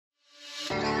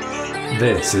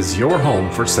This is your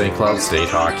home for St. Cloud State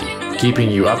hockey,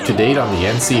 keeping you up to date on the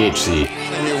NCHC.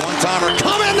 One-timer,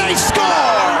 come in, they score!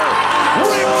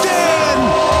 Ripped in!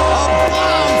 A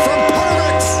bomb from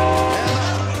Parks!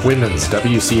 Women's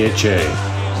WCHA.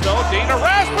 So Dana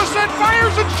Rasmussen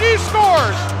fires and she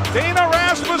scores! Dana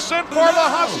Rasmussen for the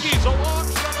Huskies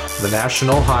alongside The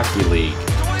National Hockey League.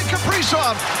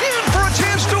 Kaprizov in for a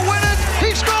chance to win it!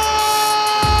 He scores!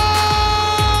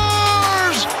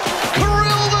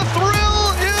 Kirill, the thrill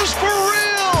is for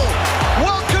real!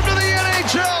 Welcome to the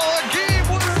NHL, a game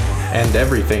winner! And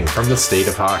everything from the state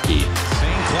of hockey.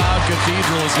 St. Cloud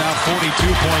Cathedral is now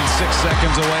 42.6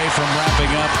 seconds away from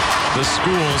wrapping up the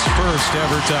school's first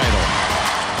ever title.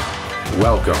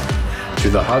 Welcome to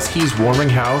the Huskies Warming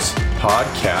House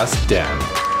Podcast Den.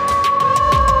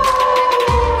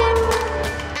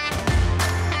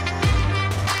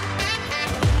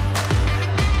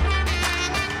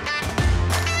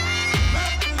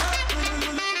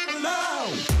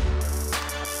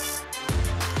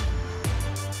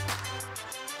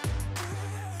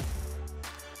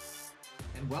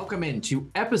 Welcome into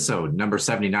episode number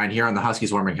 79 here on the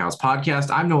Huskies Warming House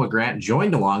podcast. I'm Noah Grant,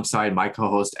 joined alongside my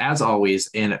co-host, as always,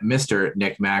 in Mr.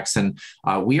 Nick Maxon.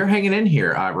 We are hanging in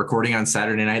here, recording on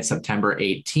Saturday night, September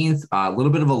 18th. A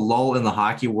little bit of a lull in the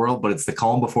hockey world, but it's the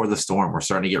calm before the storm. We're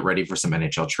starting to get ready for some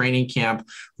NHL training camp.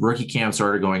 Rookie camps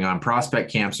are going on.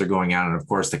 Prospect camps are going on. And of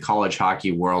course, the college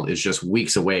hockey world is just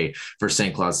weeks away for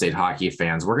St. Cloud State hockey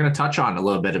fans. We're going to touch on a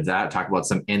little bit of that, talk about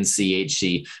some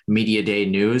NCHC Media Day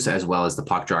news, as well as the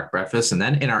Puck Drop Breakfast. And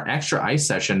then in our extra ice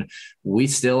session, we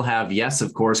still have, yes,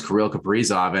 of course, Kirill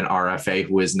Kaprizov, an RFA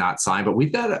who is not signed, but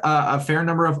we've got a fair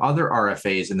number of other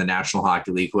RFAs in the National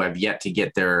Hockey League who have yet to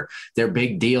get their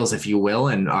big deals, if you will,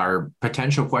 and are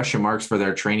potential question marks for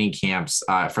their training camps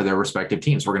for their respective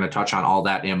teams. We're going to touch on all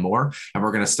that and more. And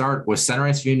we're going to start with Center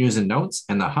Ice View News and Notes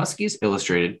and the Huskies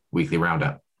Illustrated Weekly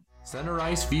Roundup. Center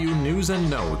Ice View News and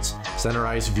Notes. Center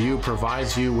Ice View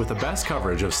provides you with the best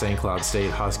coverage of St. Cloud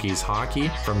State Huskies hockey,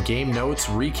 from game notes,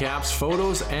 recaps,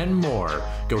 photos, and more.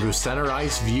 Go to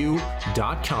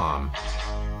centericeview.com.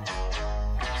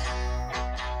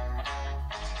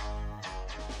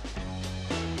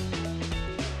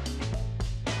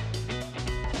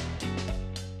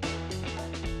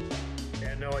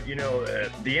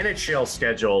 The NHL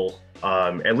schedule,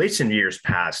 at least in years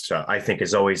past, I think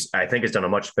has done a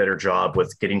much better job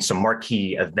with getting some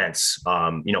marquee events,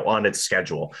 on its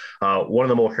schedule. One of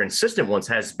the more consistent ones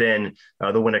has been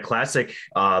the Winter Classic,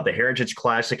 the Heritage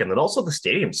Classic, and then also the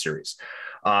Stadium Series.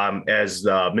 As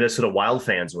Minnesota Wild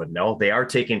fans would know, they are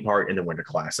taking part in the Winter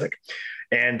Classic,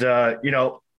 and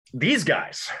these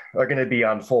guys are going to be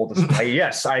on full display.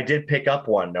 Yes, I did pick up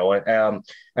one, Noah. I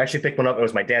actually picked one up. It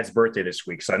was my dad's birthday this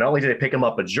week. So not only did I pick him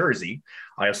up a jersey,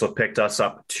 I also picked us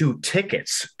up 2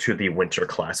 tickets to the Winter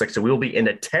Classic. So we will be in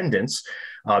attendance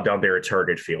down there at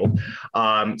Target Field.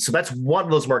 So that's one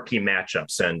of those marquee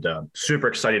matchups, and super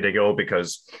excited to go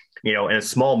because, in a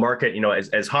small market,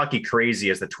 as hockey crazy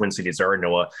as the Twin Cities are,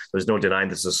 Noah, there's no denying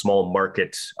this is a small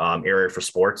market area for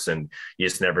sports, and you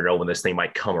just never know when this thing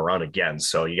might come around again.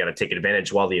 So you got to take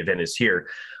advantage while the event is here.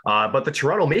 But the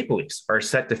Toronto Maple Leafs are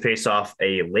set to face off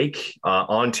a Lake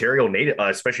Ontario native,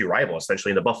 especially rival,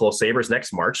 essentially in the Buffalo Sabres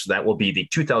next March. So that will be the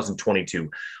 2022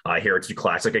 Heritage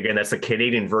Classic. Again, that's the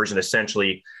Canadian version,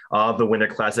 essentially, of the Winter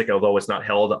Classic, although it's not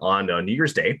held on New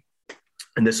Year's Day.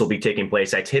 And this will be taking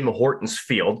place at Tim Hortons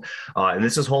Field. And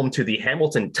this is home to the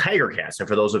Hamilton Tiger-Cats. And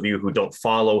for those of you who don't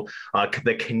follow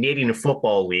the Canadian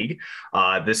Football League,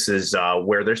 this is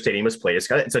where their stadium is played.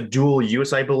 It's a dual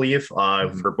use, I believe,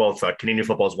 for both Canadian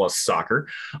football as well as soccer.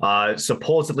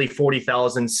 Supposedly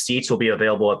 40,000 seats will be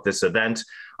available at this event.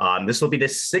 This will be the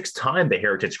 6th time the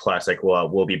Heritage Classic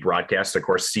will be broadcast. Of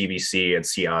course, CBC and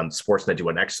CN Sportsnet do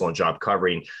an excellent job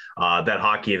covering that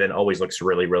hockey event. Always looks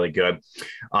really, really good.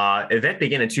 Event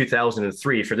began in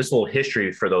 2003. For this little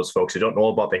history for those folks who don't know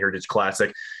about the Heritage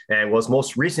Classic, and was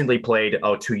most recently played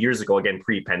 2 years ago, again,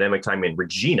 pre-pandemic time in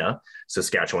Regina,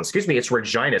 Saskatchewan. Excuse me, it's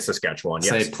Regina, Saskatchewan.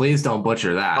 Yes. Say, please don't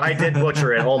butcher that. I did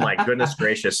butcher it. Oh my goodness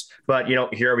gracious. But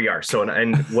here we are. So,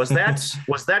 and was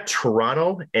that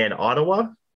Toronto and Ottawa?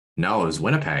 No, it was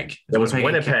Winnipeg. It was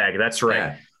Winnipeg. That's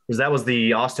right. Because that was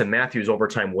the Austin Matthews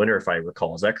overtime winner, if I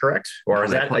recall. Is that correct? Or is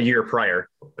that a year prior?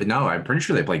 No, I'm pretty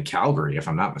sure they played Calgary, if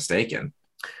I'm not mistaken.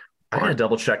 I got to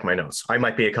double check my notes. I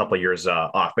might be a couple of years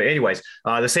off. But anyways,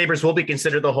 the Sabres will be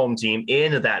considered the home team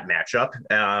in that matchup.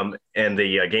 And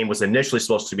the game was initially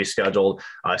supposed to be scheduled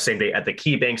same day at the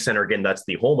KeyBank Center. Again, that's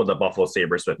the home of the Buffalo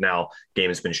Sabres. But now game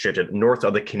has been shifted north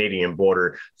of the Canadian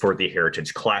border for the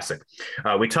Heritage Classic.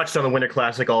 We touched on the Winter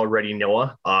Classic already,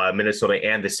 Noah, Minnesota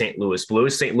and the St. Louis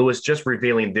Blues. St. Louis just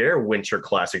revealing their Winter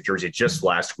Classic jersey just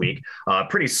last week.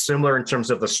 Pretty similar in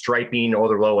terms of the striping,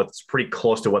 although it's pretty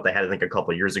close to what they had, I think, a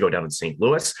couple of years ago down in St.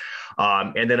 Louis.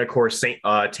 And then, of course,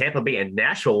 Tampa Bay and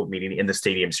Nashville meeting in the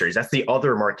Stadium Series. That's the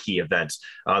other marquee event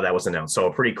that was announced. So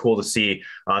pretty cool to see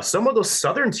some of those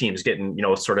Southern teams getting,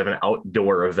 sort of an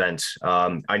outdoor event.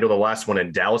 I know the last one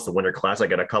in Dallas, the Winter Classic, I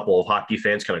got a couple of hockey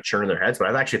fans kind of churning their heads,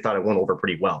 but I actually thought it went over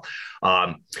pretty well.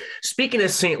 Speaking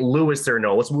of St. Louis there,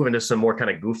 no, let's move into some more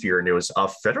kind of goofier news.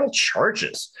 Federal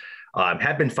charges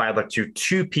have been filed to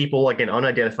two people, again,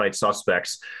 unidentified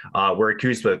suspects, were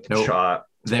accused with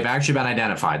They've actually been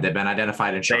identified. They've been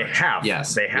identified in charge. They have.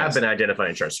 Yes. They have been identified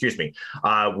in charge.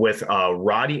 With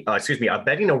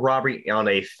abetting a robbery on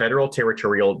a federal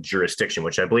territorial jurisdiction,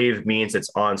 which I believe means it's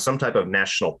on some type of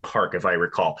national park, if I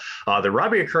recall. The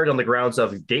robbery occurred on the grounds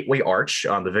of Gateway Arch.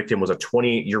 The victim was a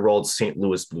 20-year-old St.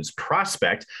 Louis Blues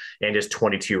prospect and his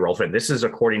 22-year-old friend. This is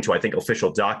according to, I think,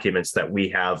 official documents that we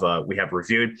have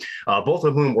reviewed, both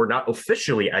of whom were not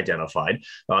officially identified.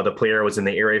 The player was in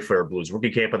the area for Blues rookie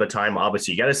camp at the time.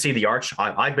 Obviously, you got to see the Arch.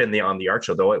 I've been on the Arch,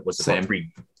 although it was about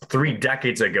three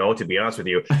decades ago, to be honest with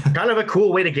you. Kind of a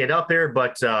cool way to get up there,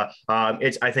 but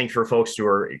it's, I think, for folks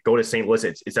who go to St. Louis,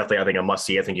 it's definitely, I think, a must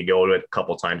see. I think you go to it a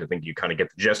couple of times. I think you kind of get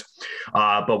the gist.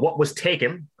 But what was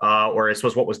taken, or I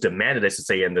suppose what was demanded, I should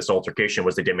say, in this altercation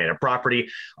was they demanded property,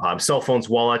 cell phones,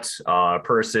 wallets,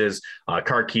 purses,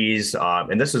 car keys,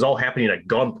 and this is all happening at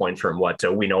gunpoint from what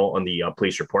we know on the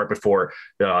police report before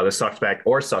the suspect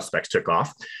or suspects took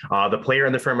off. The player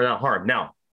and the friend were not harmed.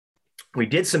 Now, we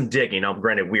did some digging. Now,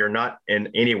 granted, we are not in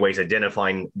any ways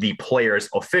identifying the players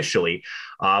officially,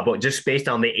 but just based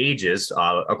on the ages,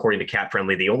 according to Cap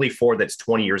Friendly, the only forward that's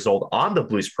 20 years old on the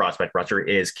Blues prospect roster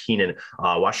is Keenan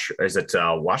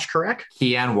Washkarak?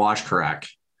 Kian Washkarak.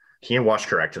 Kian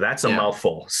Washkarak. That's a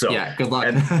mouthful. So yeah, good luck.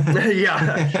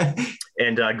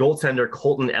 And goaltender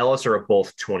Colton Ellis are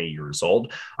both 20 years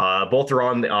old. Both are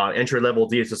on entry-level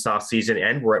deals this offseason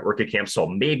and we're at rookie camp. So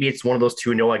maybe it's one of those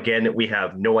two. No, again, we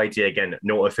have no idea. Again,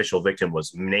 no official victim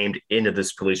was named into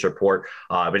this police report.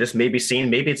 But just maybe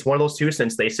it's one of those two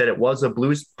since they said it was a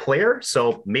Blues player.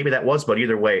 So maybe that was, but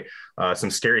either way,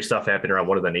 some scary stuff happened around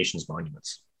one of the nation's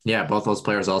monuments. Yeah, both those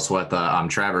players also at the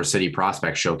Traverse City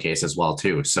Prospect Showcase as well,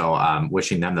 too. So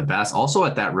wishing them the best. Also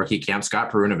at that rookie camp,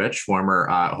 Scott Perunovich, former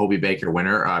Hobey Baker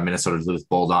winner, Minnesota Duluth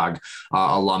Bulldog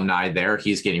alumni there.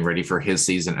 He's getting ready for his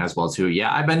season as well, too.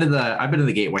 Yeah, I've been to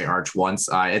the Gateway Arch once.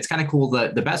 It's kind of cool.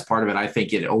 The best part of it, I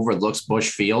think, it overlooks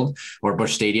Busch Field, or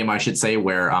Busch Stadium, I should say,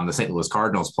 where the St. Louis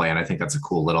Cardinals play. And I think that's a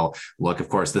cool little look. Of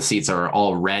course, the seats are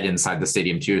all red inside the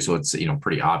stadium, too. So it's,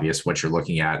 pretty obvious what you're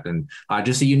looking at. And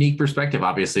just a unique perspective,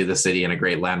 obviously, the city and a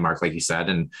great landmark, like you said,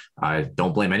 and I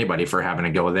don't blame anybody for having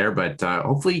to go there, but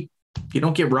hopefully you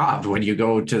don't get robbed when you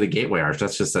go to the Gateway Arch.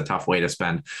 That's just a tough way to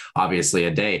spend, obviously,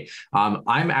 a day.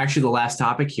 I'm actually the last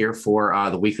topic here for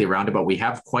the weekly roundabout. We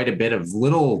have quite a bit of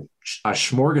a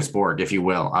smorgasbord, if you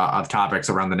will, of topics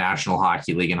around the National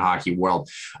Hockey League and hockey world.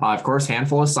 Of course,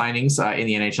 handful of signings in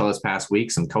the NHL this past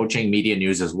week, some coaching media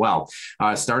news as well.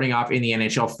 Starting off in the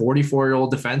NHL,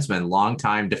 44-year-old defenseman,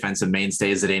 longtime defensive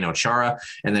mainstay Zdeno Chara,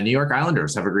 and the New York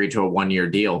Islanders have agreed to a one-year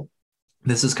deal.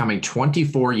 This is coming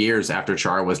 24 years after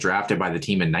Chara was drafted by the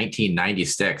team in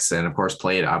 1996, and of course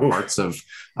played parts of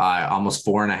almost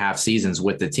 4.5 seasons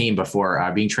with the team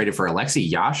before being traded for Alexei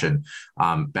Yashin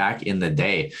back in the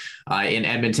day. In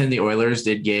Edmonton, the Oilers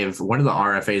did give one of the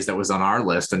RFAs that was on our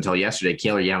list until yesterday,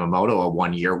 Kailer Yamamoto, a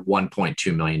one-year,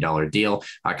 $1.2 million deal.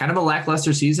 Kind of a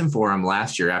lackluster season for him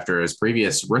last year after his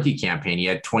previous rookie campaign. He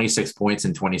had 26 points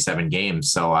in 27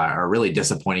 games, so a really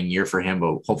disappointing year for him,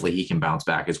 but hopefully he can bounce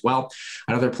back as well.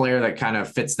 Another player that kind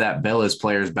of fits that bill is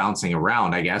players bouncing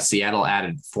around, I guess. Seattle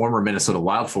added former Minnesota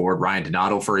Wild forward Ryan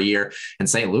Donato for a year, and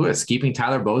St. Louis keeping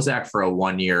Tyler Bozak for a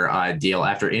one-year deal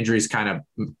after injuries kind of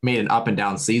made an up and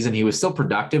down season. He was still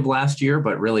productive last year,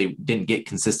 but really didn't get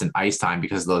consistent ice time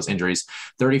because of those injuries.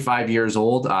 35 years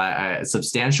old, a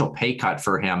substantial pay cut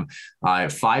for him.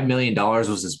 $5 million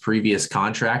was his previous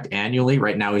contract annually.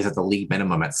 Right now he's at the league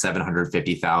minimum at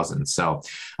 $750,000. So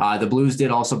the Blues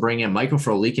did also bring in Michael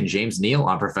Frolik and James Neal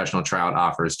on professional tryout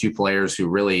offers, two players who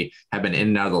really have been in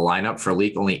and out of the lineup for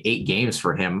Leak. Only 8 games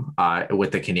for him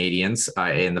with the Canadians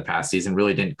in the past season,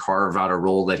 really didn't carve out a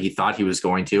role that he thought he was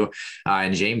going to.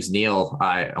 And James Neal,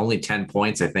 only 10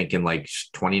 points, I think, in like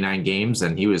 29 games,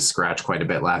 and he was scratched quite a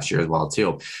bit last year as well,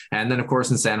 too. And then, of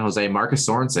course, in San Jose, Marcus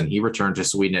Sorensen, he returned to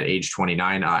Sweden at age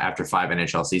 29 after 5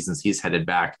 NHL seasons. He's headed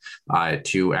back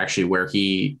to actually where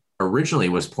he originally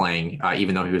was playing,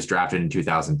 even though he was drafted in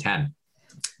 2010.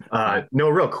 No,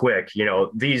 real quick,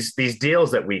 these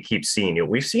deals that we keep seeing,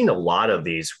 we've seen a lot of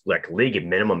these like league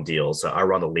minimum deals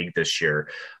around the league this year.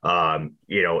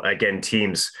 Again,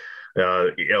 teams,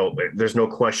 there's no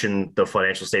question the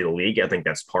financial state of the league. I think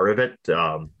that's part of it.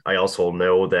 I also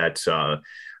know that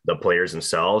the players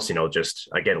themselves, just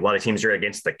again, a lot of teams are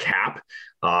against the cap.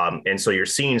 And so you're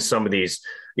seeing some of these,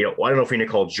 I don't know if you're going to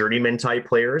call journeyman type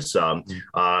players.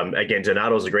 Again,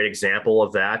 Donato is a great example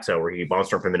of that, where he bounced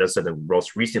from Minnesota and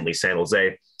most recently San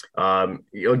Jose.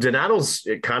 Donato's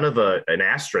kind of an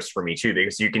asterisk for me too,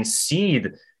 because you can see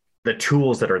the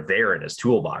tools that are there in his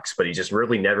toolbox, but he's just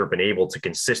really never been able to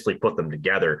consistently put them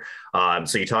together.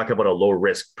 So you talk about a low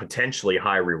risk, potentially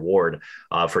high reward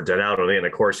for Donato. And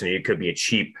of course, it could be a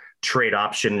cheap trade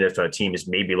option if a team is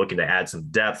maybe looking to add some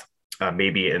depth.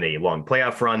 Maybe in a long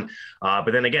playoff run.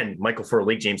 But then again, Michael for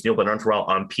League, James Neal been on for a while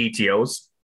on PTOs.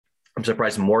 I'm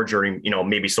surprised more during,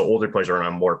 maybe so older players are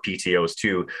on more PTOs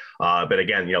too. But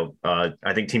again,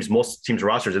 I think most teams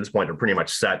rosters at this point are pretty much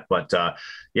set. But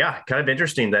kind of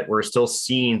interesting that we're still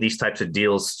seeing these types of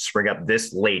deals spring up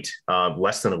this late,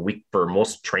 less than a week for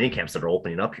most training camps that are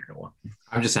opening up here, Noah.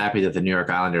 I'm just happy that the New York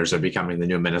Islanders are becoming the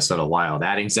new Minnesota Wild.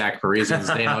 Adding Zach Parise and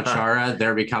Zdeno Chara,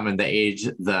 they're becoming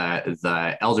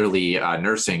the elderly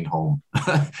nursing home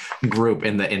group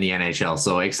in the NHL.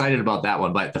 So excited about that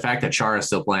one. But the fact that Chara is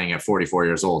still playing at 44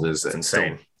 years old is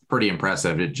insane. Pretty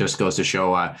impressive. It just goes to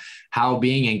show how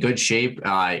being in good shape,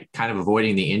 kind of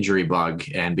avoiding the injury bug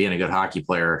and being a good hockey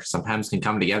player sometimes can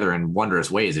come together in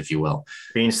wondrous ways, if you will.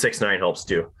 Being 6'9" helps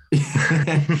too.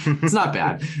 It's not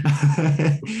bad.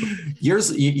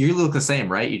 You look the same,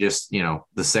 right? You just,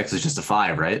 the 6 is just a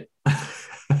 5, right?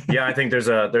 Yeah, I think there's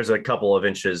a couple of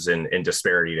inches in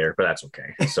disparity there, but that's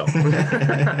okay. So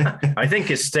I think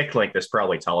his stick length is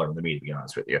probably taller than me, to be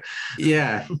honest with you.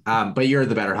 Yeah, but you're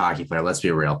the better hockey player. Let's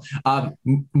be real.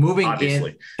 Moving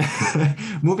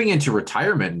into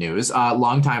retirement news,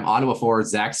 longtime Ottawa forward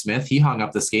Zach Smith, he hung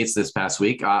up the skates this past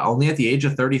week, only at the age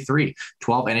of 33,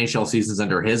 12 NHL seasons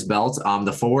under his belt.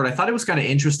 The forward, I thought it was kind of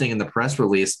interesting in the press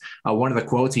release. One of the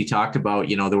quotes he talked about,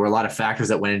 there were a lot of factors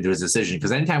that went into his decision,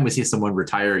 because anytime we see someone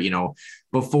retire,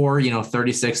 before,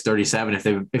 36,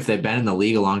 37, if they've been in the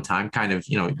league a long time, kind of,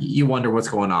 you wonder what's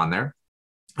going on there.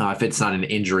 If it's not an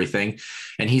injury thing.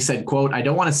 And he said, quote, "I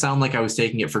don't want to sound like I was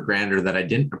taking it for granted or that I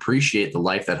didn't appreciate the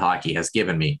life that hockey has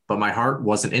given me, but my heart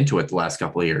wasn't into it the last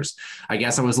couple of years. I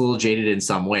guess I was a little jaded in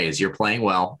some ways. You're playing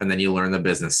well, and then you learn the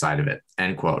business side of it,"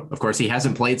 end quote. Of course, he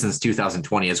hasn't played since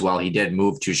 2020 as well. He did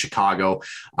move to Chicago,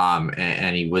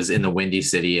 and he was in the Windy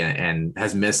City and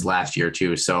has missed last year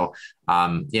too. So,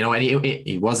 and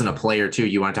he wasn't a player too.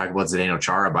 You want to talk about Zdeno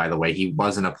Chara, by the way. He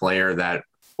wasn't a player that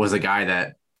was a guy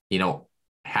that,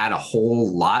 had a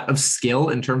whole lot of skill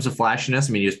in terms of flashiness.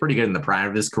 I mean, he was pretty good in the prime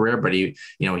of his career, but he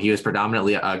was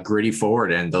predominantly a gritty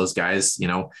forward, and those guys,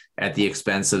 at the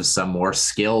expense of some more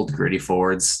skilled gritty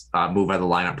forwards, move out of the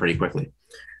lineup pretty quickly.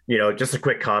 Just a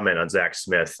quick comment on Zach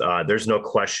Smith. There's no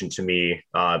question to me.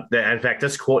 In fact,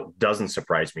 this quote doesn't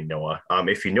surprise me, Noah.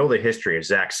 If you know the history of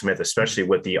Zach Smith, especially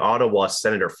with the Ottawa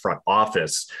Senator front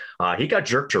office, he got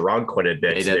jerked around quite a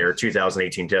bit there,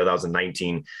 2018,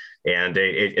 2019. And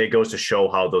it goes to show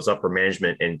how those upper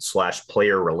management and /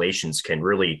 player relations can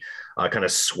really kind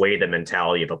of sway the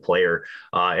mentality of a player.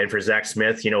 And for Zach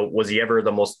Smith, was he ever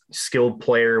the most skilled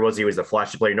player? Was he a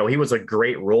flashy player? No, he was a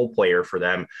great role player for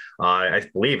them. I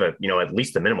believe, at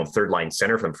least the minimum third line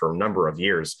center for them for a number of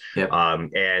years. Yep.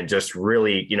 And just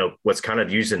really, was kind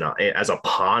of used as a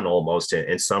pawn almost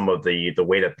in some of the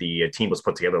way that the team was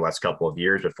put together the last couple of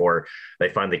years before they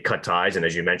finally cut ties. And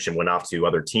as you mentioned, went off to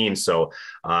other teams. So,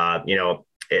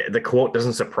 the quote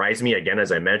doesn't surprise me, again,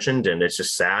 as I mentioned, and it's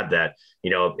just sad that,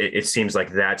 it seems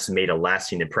like that's made a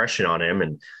lasting impression on him.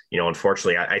 And,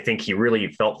 unfortunately, I think he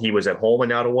really felt he was at home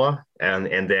in Ottawa.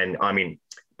 And then,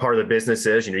 part of the business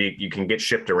is, you can get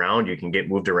shipped around, you can get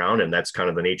moved around, and that's kind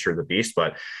of the nature of the beast.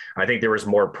 But I think there was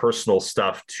more personal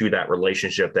stuff to that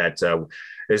relationship that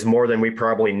is more than we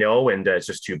probably know. And it's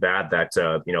just too bad that,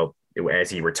 as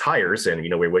he retires, and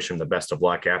we wish him the best of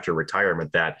luck after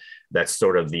retirement, that's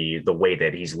sort of the way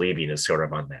that he's leaving is sort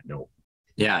of on that note.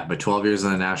 Yeah, but 12 years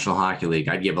in the National Hockey League,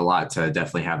 I'd give a lot to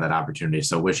definitely have that opportunity.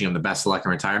 So wishing him the best of luck in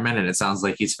retirement. And it sounds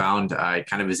like he's found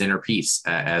kind of his inner peace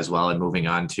as well, and moving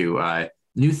on to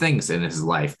new things in his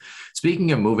life.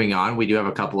 Speaking of moving on, we do have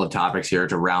a couple of topics here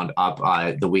to round up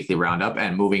the weekly roundup,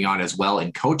 and moving on as well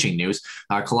in coaching news.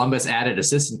 Columbus added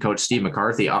assistant coach Steve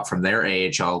McCarthy up from their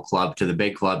AHL club to the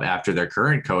big club after their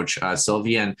current coach,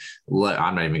 Sylvain,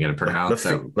 I'm not even going to pronounce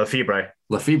it.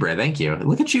 Lefebvre, thank you.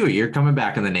 Look at you. You're coming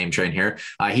back on the name train here.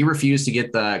 He refused to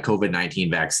get the COVID-19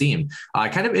 vaccine.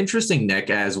 Kind of interesting, Nick,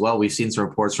 as well. We've seen some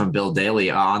reports from Bill Daly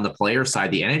on the player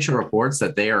side. The NHL reports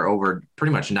that they are over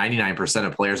pretty much 99%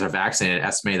 of players are vaccinated,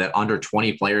 estimated that under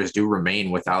 20 players do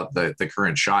remain without the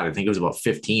current shot. I think it was about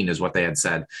 15 is what they had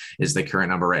said is the current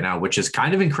number right now, which is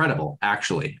kind of incredible,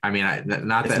 actually. I mean,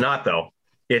 It's not, though.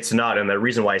 It's not. And the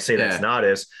reason why I say that's not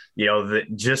is,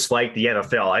 just like the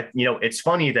NFL, it's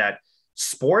funny that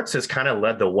sports has kind of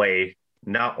led the way,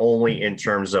 not only in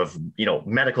terms of,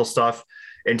 medical stuff,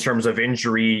 in terms of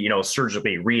injury,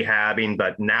 surgically rehabbing,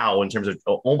 but now in terms of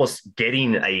almost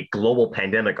getting a global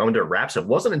pandemic under wraps. It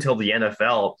wasn't until the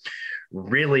NFL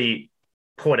really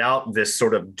put out this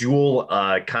sort of dual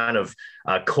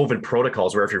COVID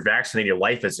protocols, where if you're vaccinated, your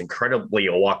life is incredibly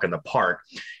a walk in the park.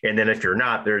 And then if you're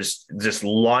not, there's this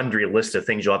laundry list of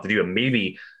things you'll have to do. And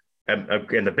maybe,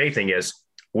 and the big thing is,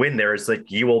 when there's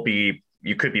like,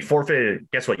 you could be forfeited.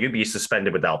 Guess what? You'd be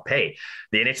suspended without pay.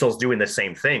 The NHL is doing the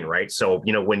same thing, right? So,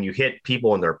 when you hit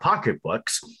people in their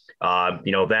pocketbooks,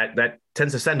 that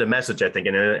tends to send a message, I think.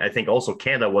 And I think also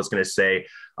Canada was going to say,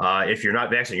 if you're not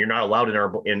vaccinated, you're not allowed in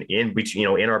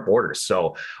our borders.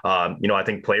 So, I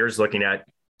think players looking at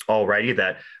already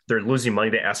that they're losing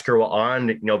money to escrow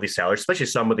on, these salaries, especially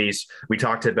some of these. We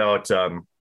talked about,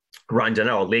 Ryan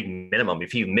Donnell, league minimum.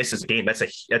 If he misses a game, that's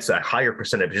a higher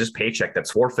percentage of his paycheck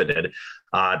that's forfeited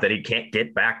that he can't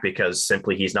get back because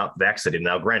simply he's not vaccinated.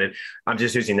 Now, granted, I'm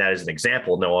just using that as an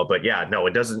example, Noah, but yeah, no,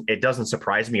 it doesn't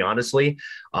surprise me, honestly.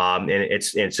 And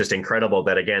it's just incredible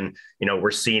that, again,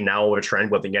 we're seeing now a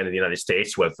trend with, again, in the United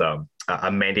States with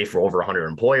a mandate for over 100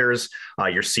 employers.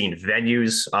 You're seeing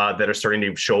venues that are starting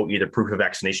to show either proof of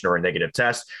vaccination or a negative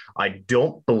test. I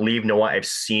don't believe, Noah, I've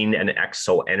seen an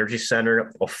XO Energy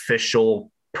Center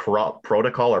official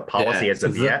protocol or policy as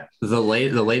of yet. The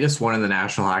latest one in the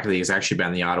National Hockey League has actually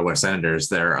been the Ottawa Senators.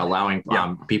 They're allowing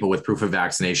people with proof of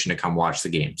vaccination to come watch the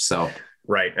game. So.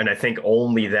 Right. And I think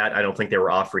only that. I don't think they were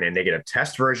offering a negative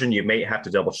test version. You may have to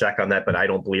double check on that, but I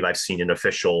don't believe I've seen an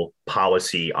official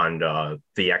policy on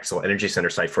the Excel Energy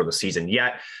Center site for the season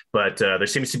yet. But there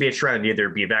seems to be a trend, either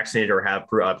be vaccinated or have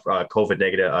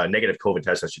negative COVID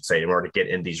test, I should say, in order to get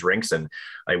in these rinks. And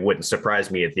it wouldn't surprise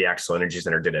me if the Excel Energy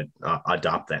Center didn't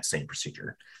adopt that same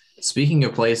procedure. Speaking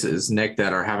of places, Nick,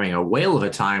 that are having a whale of a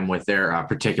time with their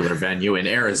particular venue in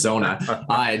Arizona,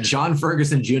 John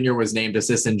Ferguson Jr. was named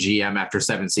assistant GM after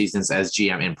 7 seasons as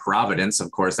GM in Providence. Of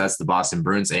course, that's the Boston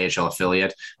Bruins AHL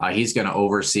affiliate. He's going to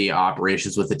oversee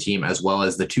operations with the team as well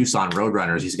as the Tucson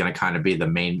Roadrunners. He's going to kind of be the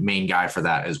main guy for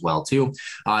that as well, too.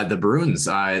 The Bruins,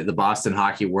 the Boston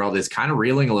hockey world is kind of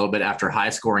reeling a little bit after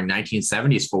high-scoring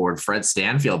 1970s forward Fred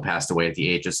Stanfield passed away at the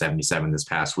age of 77 this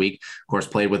past week. Of course,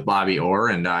 played with Bobby Orr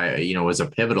and was a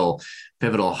pivotal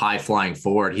high flying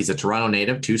forward. He's a Toronto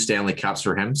native, 2 Stanley Cups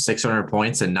for him, 600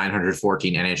 points in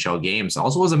 914 NHL games.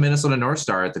 Also was a Minnesota North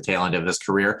Star at the tail end of his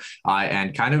career,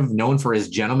 and kind of known for his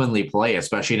gentlemanly play,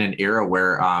 especially in an era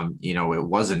where, it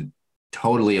wasn't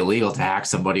totally illegal to hack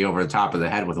somebody over the top of the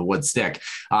head with a wood stick.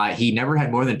 He never had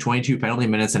more than 22 penalty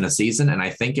minutes in a season, and I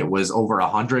think it was over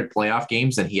 100 playoff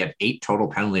games, and he had 8 total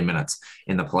penalty minutes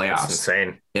in the playoffs. That's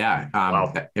insane. Yeah,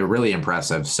 wow. Really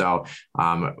impressive. So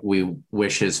we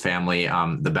wish his family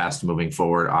the best moving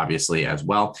forward, obviously, as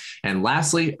well. And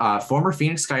lastly, former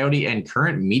Phoenix Coyote and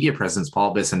current media presence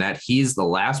Paul Bissonnette, he's the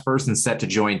last person set to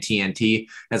join TNT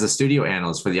as a studio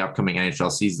analyst for the upcoming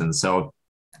NHL season. So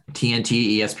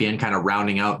TNT, ESPN kind of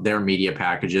rounding out their media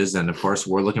packages. And of course,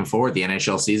 we're looking forward to the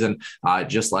NHL season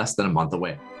just less than a month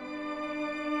away.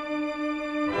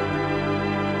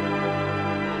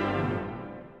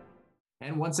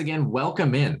 And once again,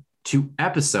 welcome in to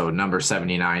episode number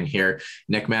 79 here.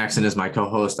 Nick Maxon is my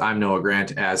co-host. I'm Noah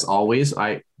Grant. As always,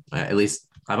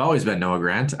 I've always been Noah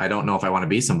Grant. I don't know if I want to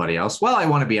be somebody else. Well, I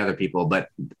want to be other people, but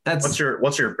that's...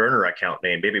 What's your burner account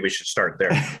name? Maybe we should start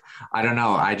there. I don't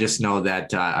know. I just know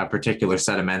that a particular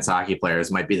set of men's hockey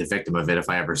players might be the victim of it if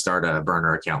I ever start a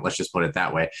burner account. Let's just put it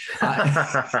that way.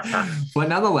 But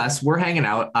nonetheless, we're hanging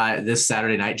out this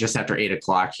Saturday night just after 8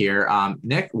 o'clock here.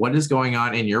 Nick, what is going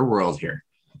on in your world here?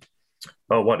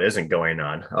 Oh, what isn't going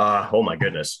on? Oh my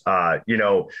goodness. We're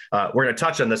going to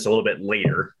touch on this a little bit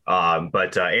later.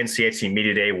 But NCHC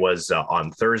Media Day was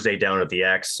on Thursday down at the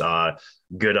X.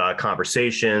 Good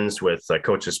conversations with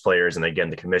coaches, players, and again,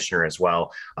 the commissioner as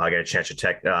well. I got a chance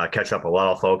to catch up a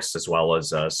lot of folks as well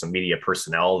as some media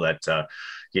personnel that,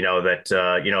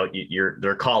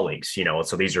 they're colleagues,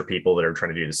 so these are people that are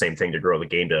trying to do the same thing to grow the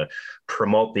game, to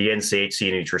promote the NCHC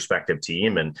in each respective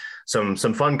team, and some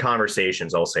fun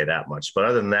conversations. I'll say that much. But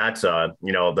other than that,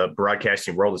 the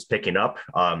broadcasting world is picking up.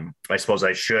 I suppose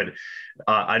I should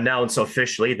announce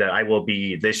officially that I will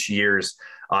be this year's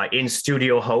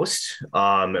in-studio host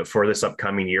for this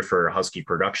upcoming year for Husky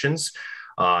Productions.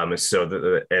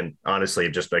 And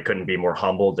honestly, I couldn't be more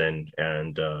humbled and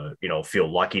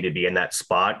feel lucky to be in that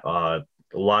spot. A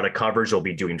lot of coverage. We'll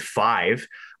be doing 5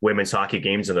 women's hockey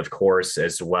games, and of course,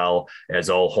 as well as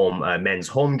all men's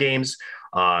home games.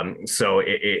 So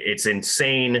it's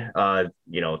insane,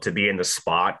 to be in the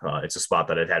spot. It's a spot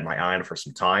that I've had my eye on for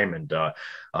some time, and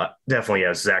definitely,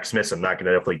 as Zach Smith, I'm not going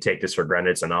to definitely take this for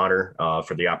granted. It's an honor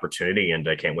for the opportunity, and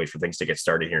I can't wait for things to get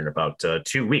started here in about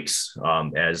 2 weeks,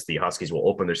 as the Huskies will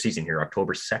open their season here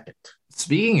October 2nd.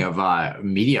 Speaking of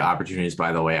media opportunities,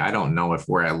 by the way, I don't know if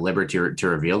we're at liberty to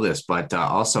reveal this, but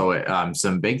also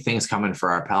some big things coming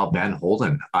for our pal Ben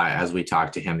Holden, as we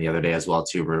talked to him the other day as well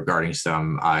too, regarding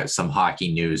some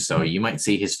hockey news. So you might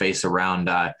see his face around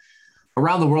the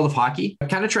world of hockey.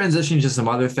 Kind of transitioning to some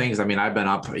other things. I mean, I've been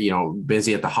up,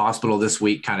 busy at the hospital this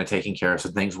week, kind of taking care of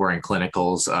some things. We're in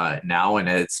clinicals now, and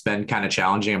it's been kind of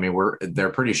challenging. I mean, they're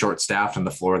pretty short staffed on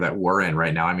the floor that we're in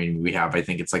right now. I mean, we have, I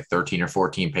think it's like 13 or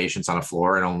 14 patients on a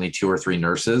floor and only 2 or 3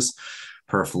 nurses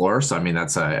per floor. So, I mean,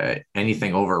 that's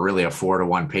anything over really a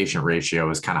 4-to-1 patient ratio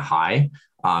is kind of high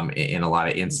in a lot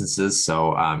of instances.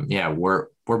 So,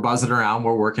 we're buzzing around.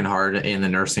 We're working hard in the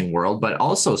nursing world. But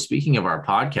also, speaking of our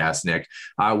podcast, Nick,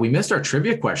 we missed our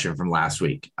trivia question from last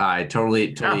week. I totally.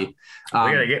 We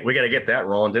gotta get that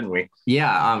rolling, didn't we?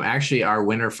 Yeah. Actually, our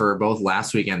winner for both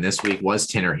last week and this week was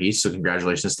Tanner Heath. So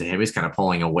congratulations to him. He's kind of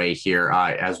pulling away here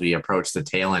as we approach the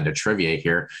tail end of trivia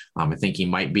here. I think he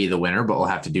might be the winner, but we'll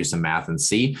have to do some math and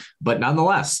see. But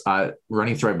nonetheless,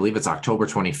 running through, I believe it's October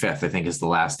 25th, I think is the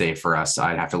last day for us.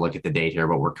 I'd have to look at the date here,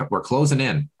 but we're closing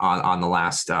in on the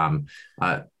last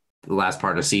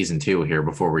part of season 2 here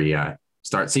before we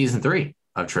start season 3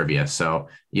 of trivia. So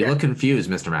you look confused,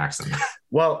 Mr. Maxon.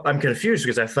 Well, I'm confused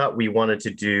because I thought we wanted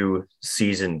to do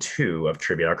season 2 of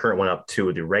trivia. Our current one up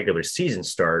to the regular season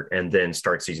start, and then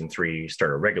start season 3,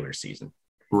 start a regular season.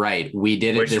 Right. We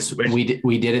did it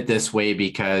we did it this way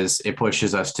because it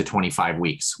pushes us to 25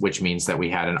 weeks, which means that we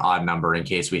had an odd number in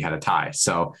case we had a tie.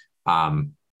 So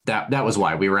that was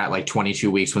why we were at like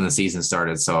 22 weeks when the season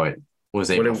started. So it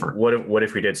was able what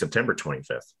if we did September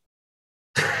 25th?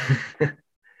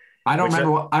 I don't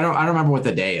remember what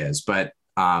the day is, but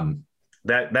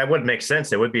that would make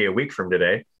sense. It would be a week from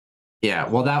today. Yeah.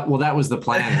 Well, that was the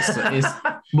plan. That was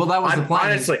the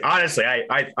plan. Honestly,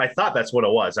 I thought that's what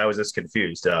it was. I was just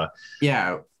confused.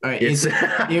 It's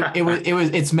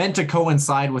meant to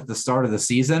coincide with the start of the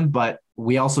season, but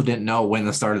we also didn't know when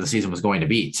the start of the season was going to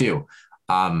be too.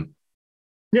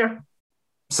 Yeah.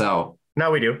 So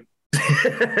now we do.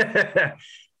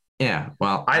 Yeah,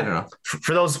 well, I don't know.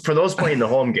 For those playing the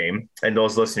home game and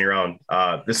those listening around,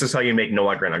 this is how you make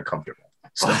Noah Grant uncomfortable.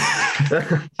 So,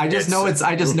 I just know it's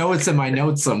in my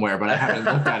notes somewhere, but I haven't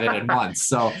looked at it in months.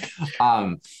 So,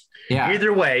 yeah.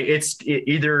 Either way, it's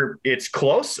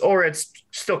close or it's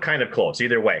still kind of close.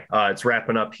 Either way, it's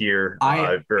wrapping up here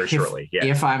very shortly. Yeah.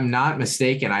 If I'm not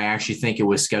mistaken, I actually think it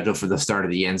was scheduled for the start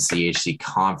of the NCHC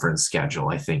conference schedule.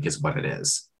 I think is what it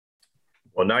is.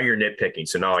 Well, now you're nitpicking,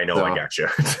 so now I know. I got you.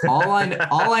 all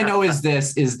I know is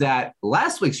that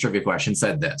last week's trivia question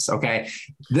said this. Okay,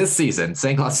 this season,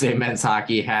 St. Cloud State men's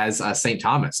hockey has St.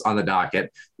 Thomas on the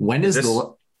docket. When is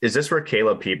this where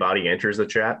Caleb Peabody enters the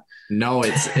chat? No,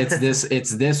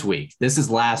 it's this week. This is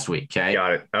last week. Okay,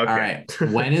 got it. Okay. All right.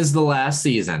 When is the last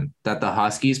season that the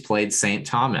Huskies played St.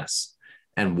 Thomas,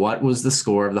 and what was the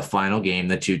score of the final game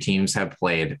the two teams have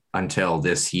played until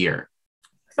this year?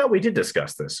 I thought we did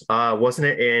discuss this. Wasn't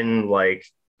it in like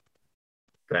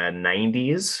the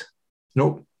 90s?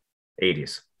 Nope.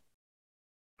 80s.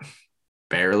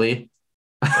 Barely.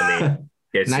 I mean,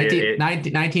 it's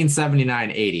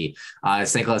 1979-80.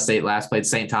 St. Cloud State last played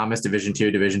St. Thomas, Division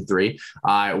II, Division III,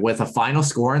 with a final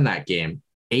score in that game,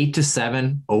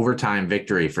 8-7 overtime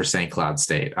victory for St. Cloud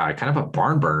State. Kind of a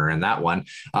barn burner in that one.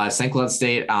 St. Cloud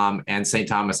State and St.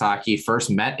 Thomas hockey first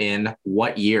met in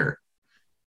what year?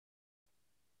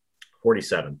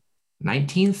 47.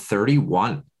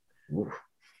 1931. Ooh.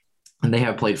 and they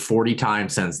have played 40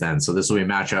 times since then. So this will be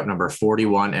matchup number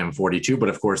 41 and 42, but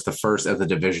of course the first at the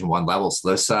Division I level.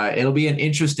 So this it'll be an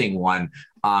interesting one.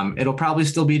 It'll probably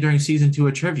still be during season 2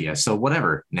 of trivia. So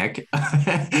whatever, Nick.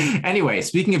 Anyway,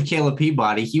 speaking of Caleb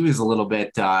Peabody, he was a little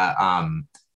bit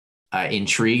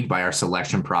intrigued by our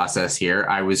selection process here.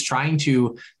 I was trying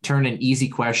to turn an easy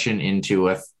question into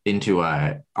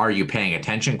a are you paying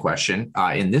attention question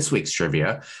in this week's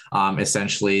trivia,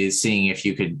 essentially seeing if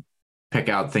you could pick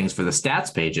out things for the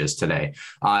stats pages today.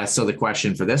 So the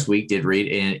question for this week did read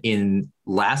in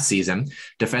last season,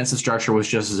 defensive structure was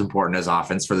just as important as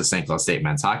offense for the St. Cloud State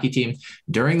men's hockey team.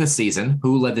 During the season,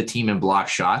 who led the team in block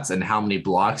shots and how many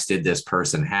blocks did this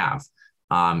person have?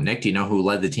 Nick, do you know who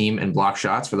led the team in block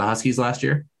shots for the Huskies last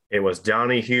year? It was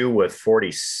Donahue with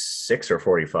 46 or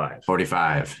 45.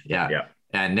 45. Yeah.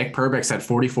 And Nick Perbix had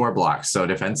 44 blocks. So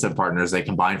defensive partners, they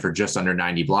combined for just under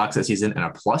 90 blocks this season and a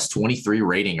plus 23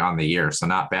 rating on the year. So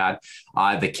not bad.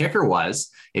 The kicker was,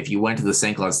 if you went to the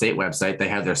St. Cloud State website, they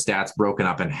have their stats broken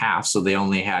up in half. So they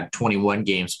only had 21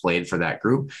 games played for that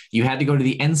group. You had to go to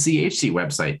the NCHC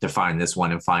website to find this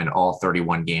one and find all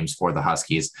 31 games for the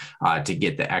Huskies to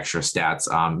get the extra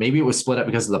stats. Maybe it was split up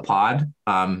because of the pod.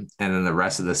 And then the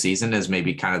rest of the season is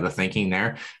maybe kind of the thinking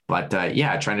there. But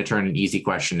yeah, trying to turn an easy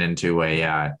question into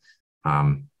a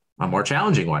more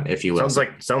challenging one, if you will.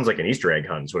 Sounds like an Easter egg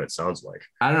hunt is what it sounds like.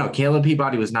 I don't know. Caleb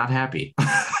Peabody was not happy.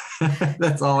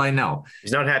 That's all I know.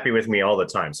 He's not happy with me all the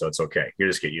time, so it's okay. You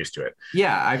just get used to it.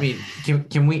 Yeah, I mean,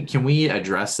 can we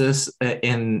address this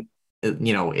in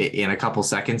a couple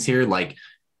seconds here? Like,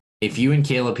 if you and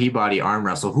Caleb Peabody arm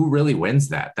wrestle, who really wins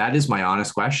that? That is my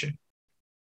honest question.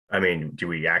 I mean, do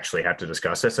we actually have to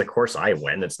discuss this? Of course I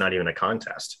win. It's not even a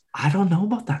contest. I don't know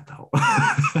about that, though.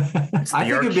 It's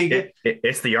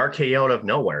the RKO out of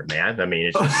nowhere, man. I mean,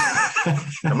 it's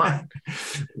just, come on.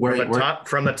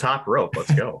 From the top rope,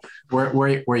 let's go.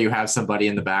 Where you have somebody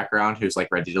in the background who's like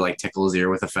ready to like tickle his ear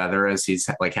with a feather as he's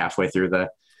like halfway through the...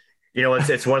 You know,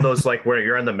 it's one of those like where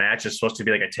you're on the match, it's supposed to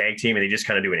be like a tag team and they just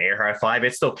kind of do an air high five.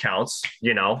 It still counts,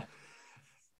 you know.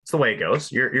 It's the way it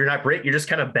goes. You're not break. You're just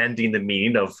kind of bending the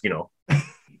meaning of,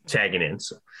 tagging in.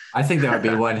 So I think that would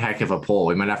be one heck of a poll.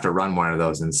 We might have to run one of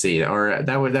those and see, or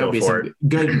that would be some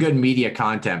good media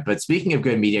content. But speaking of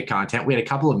good media content, we had a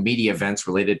couple of media events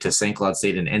related to St. Cloud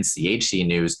State and NCHC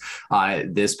news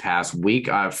this past week.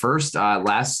 First,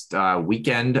 last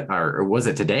weekend, or was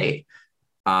it today?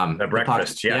 The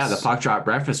breakfast, yes. Yeah, the puck drop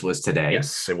breakfast was today.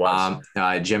 Yes, it was.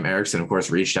 Jim Erickson, of course,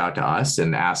 reached out to us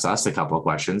and asked us a couple of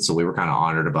questions. So we were kind of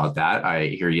honored about that. I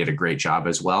hear you did a great job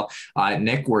as well.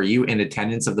 Nick, were you in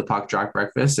attendance of the puck drop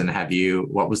breakfast? And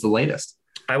what was the latest?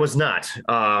 I was not,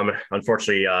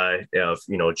 unfortunately,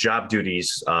 job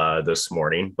duties this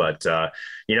morning, but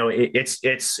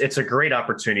it's a great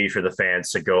opportunity for the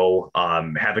fans to go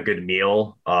have a good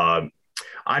meal.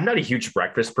 I'm not a huge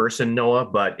breakfast person, Noah,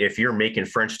 but if you're making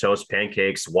French toast,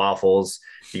 pancakes, waffles,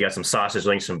 you got some sausage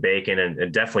links, some bacon,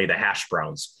 and definitely the hash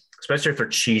browns, especially if they're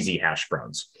cheesy hash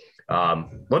browns.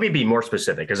 Let me be more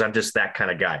specific because I'm just that kind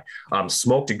of guy.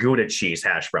 Smoked Gouda cheese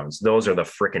hash browns. Those are the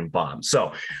freaking bomb.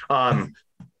 So,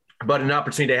 but an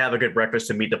opportunity to have a good breakfast,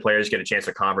 to meet the players, get a chance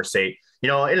to conversate, in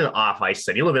an off ice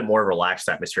setting, a little bit more relaxed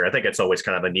atmosphere. I think it's always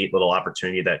kind of a neat little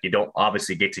opportunity that you don't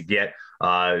obviously get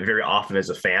very often as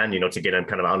a fan, to get them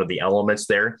kind of out of the elements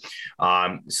there.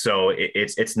 So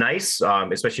it's nice,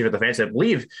 especially for the fans. I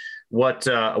believe what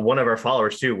one of our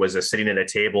followers too was sitting at a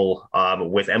table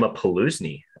with Emma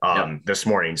Paluzny this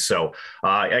morning. So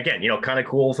again, kind of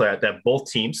cool that both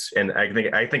teams, and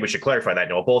I think we should clarify that,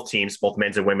 both teams, both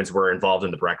men's and women's, were involved in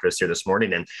the breakfast here this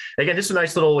morning. And again, just a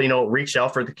nice little, reach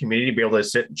out for the community to be able to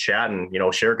sit and chat and,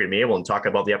 share a good meal and talk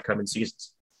about the upcoming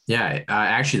seasons. Yeah,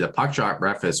 actually, the puck drop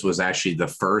breakfast was actually the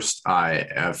first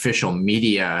official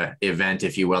media event,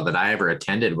 if you will, that I ever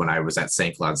attended when I was at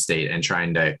St. Cloud State and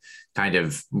trying to kind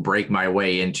of break my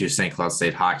way into St. Cloud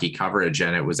State hockey coverage.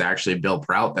 And it was actually Bill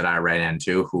Prout that I ran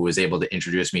into, who was able to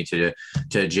introduce me to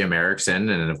Jim Erickson.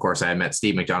 And of course, I had met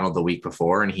Steve McDonald the week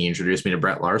before, and he introduced me to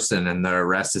Brett Larson, and the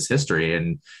rest is history.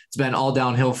 And it's been all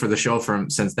downhill for the show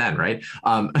since then, right?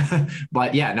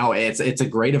 But yeah, no, it's a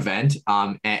great event.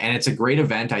 And it's a great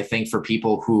event, I think, for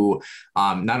people who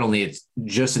not only it's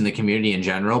just in the community in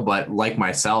general, but like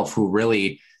myself, who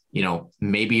really,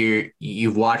 maybe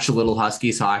you've watched a little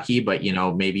Huskies hockey, but,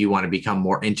 maybe you want to become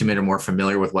more intimate or more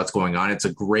familiar with what's going on. It's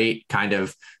a great kind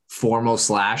of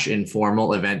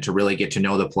formal/informal event to really get to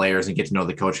know the players and get to know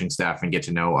the coaching staff and get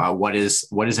to know what is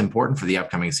important for the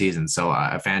upcoming season. So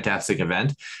a fantastic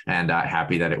event, and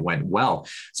happy that it went well.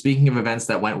 Speaking of events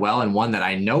that went well, and one that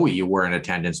I know you were in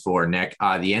attendance for, Nick,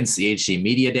 the NCHC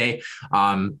Media Day.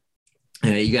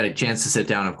 You got a chance to sit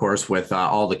down, of course, with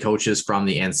all the coaches from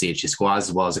the NCHC squads,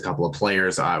 as well as a couple of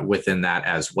players within that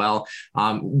as well.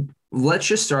 Let's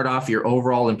just start off your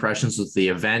overall impressions with the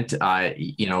event.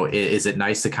 Is it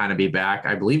nice to kind of be back?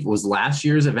 I believe it was last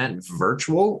year's event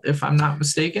virtual, if I'm not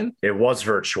mistaken. It was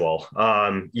virtual.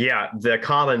 The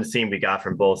common theme we got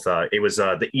from both, it was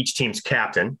each team's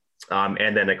captain.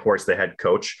 And then, of course, the head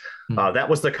coach. That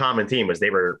was the common theme, was they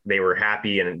were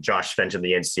happy. And Josh Fenton,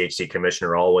 the NCHC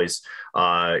commissioner, always,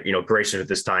 gracious at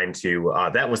this time to,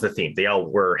 that was the theme. They all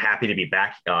were happy to be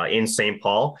back in St.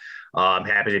 Paul.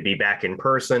 Happy to be back in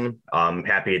person.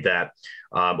 Happy that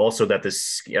also that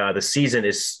the season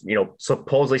is,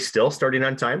 supposedly still starting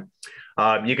on time.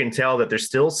 You can tell that there's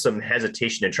still some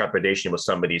hesitation and trepidation with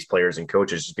some of these players and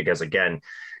coaches, just because, again,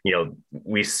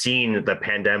 we've seen the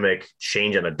pandemic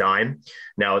change on a dime.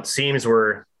 Now it seems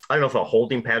I don't know if a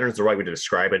holding pattern is the right way to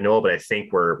describe it, Noah, but I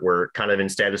think we're kind of in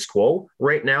status quo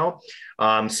right now.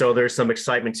 So there's some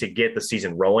excitement to get the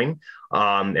season rolling.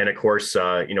 And of course,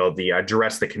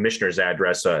 the commissioner's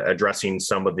address, addressing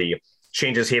some of the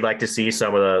changes he'd like to see,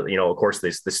 some of the, of course,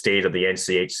 the state of the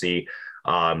NCHC,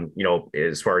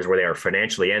 as far as where they are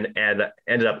financially, and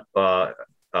ended up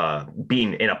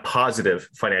being in a positive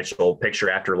financial picture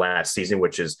after last season,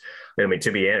 which is,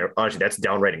 to be honest, that's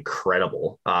downright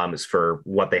incredible as for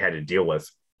what they had to deal with.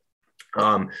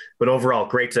 But overall,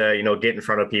 great to, get in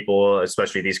front of people,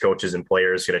 especially these coaches and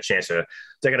players, get a chance to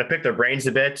kind of pick their brains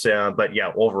a bit. But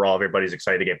yeah, overall, everybody's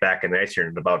excited to get back in the ice here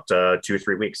in about 2 or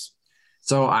 3 weeks.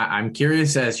 So I'm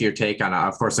curious as your take on,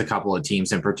 of course, a couple of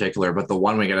teams in particular, but the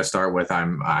one we got to start with,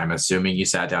 I'm assuming you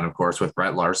sat down, of course, with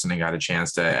Brett Larson and got a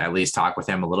chance to at least talk with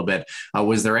him a little bit.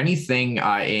 Was there anything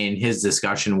in his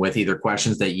discussion, with either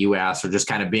questions that you asked or just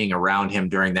kind of being around him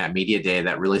during that media day,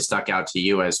 that really stuck out to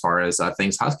you as far as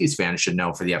things Huskies fans should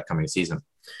know for the upcoming season?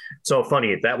 So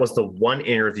funny, that was the one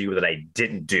interview that I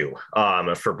didn't do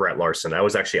for Brett Larson. I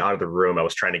was actually out of the room. I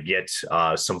was trying to get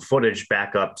some footage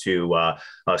back up to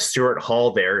Stuart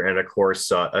Hall there. And of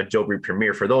course, Adobe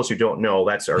Premiere, for those who don't know,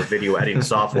 that's our video editing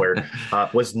software,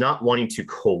 was not wanting to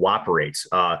cooperate.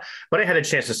 But I had a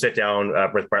chance to sit down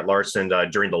with Brett Larson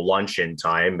during the luncheon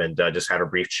time and just have a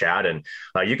brief chat. And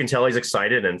you can tell he's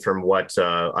excited. And from what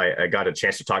I got a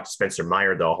chance to talk to Spencer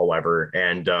Meyer, though, however,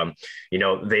 and,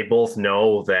 they both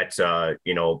know that,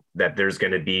 that there's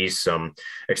going to be some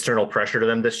external pressure to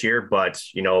them this year, but,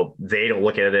 they don't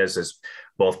look at it as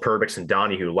both Perbix and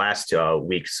Donnie, who last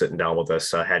week sitting down with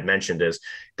us had mentioned, is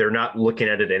they're not looking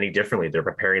at it any differently. They're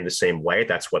preparing the same way.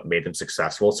 That's what made them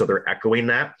successful. So they're echoing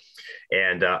that.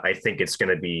 And I think it's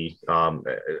going to be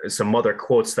some other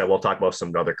quotes that we'll talk about,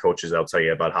 some other coaches. I'll tell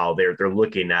you about how they're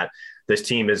looking at this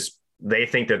team they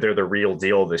think that they're the real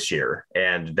deal this year,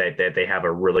 and that they have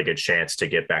a really good chance to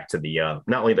get back to the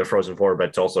not only the Frozen Four,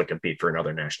 but to also compete for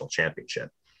another national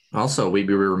championship. Also, we'd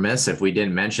be remiss if we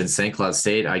didn't mention St. Cloud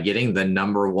State getting the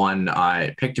number one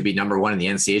pick to be number one in the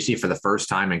NCHC for the first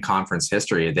time in conference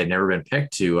history. They've never been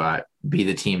picked to be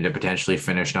the team to potentially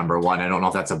finish number one. I don't know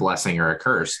if that's a blessing or a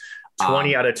curse.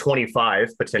 20 out of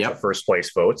 25 potential first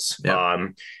place votes. Yep.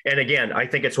 And again, I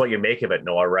think it's what you make of it,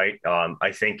 Noah, right?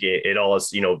 I think it all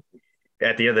is,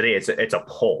 at the end of the day, it's a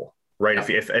poll, right?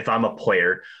 Yep. If I'm a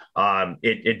player,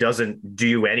 it doesn't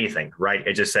do anything, right?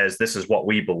 It just says this is what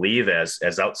we believe as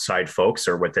outside folks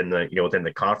or within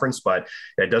the conference, but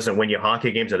it doesn't win you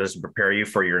hockey games. It doesn't prepare you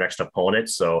for your next opponent.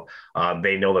 So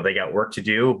they know that they got work to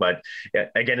do. But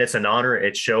again, it's an honor.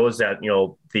 It shows that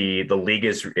the league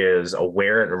is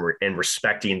aware and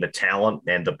respecting the talent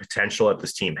and the potential that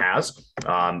this team has.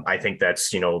 I think that's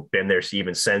been there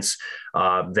even since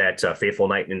that fateful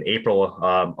night in April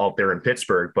out there in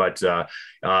Pittsburgh. But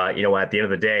at the end of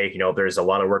the day, there's a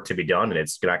lot of work to be done, and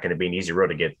it's not going to be an easy road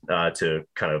to get to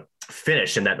kind of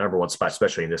finish in that number one spot,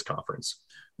 especially in this conference.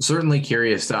 Certainly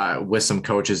curious with some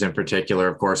coaches in particular,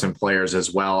 of course, and players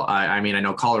as well. I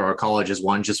know Colorado College is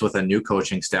one just with a new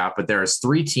coaching staff, but there's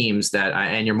 3 teams that,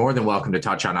 and you're more than welcome to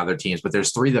touch on other teams, but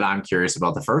there's 3 that I'm curious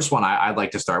about. The first one I'd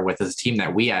like to start with is a team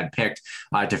that we had picked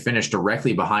to finish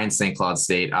directly behind St. Cloud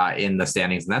State in the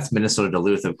standings, and that's Minnesota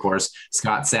Duluth, of course.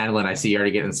 Scott Sandlin, I see you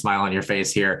already getting a smile on your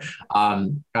face here.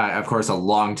 Of course, a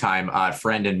longtime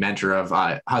friend and mentor of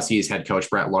Huskies head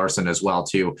coach Brett Larson as well,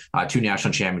 too. 2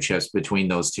 national championships between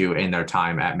those 2 in their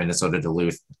time at Minnesota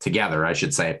Duluth together, I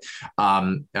should say.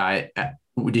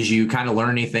 Did you kind of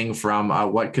learn anything from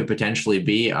what could potentially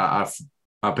be a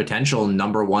potential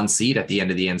number 1 seed at the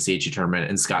end of the NCHC tournament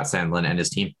in Scott Sandlin and his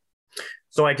team?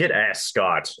 So I did ask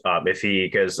Scott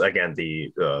because again,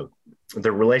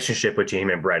 the relationship between him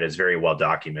and Brett is very well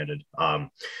documented. And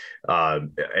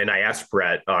I asked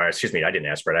Brett, I didn't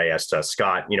ask Brett. I asked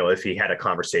Scott, if he had a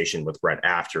conversation with Brett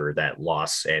after that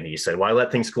loss, and he said, "Well, I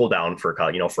let things cool down for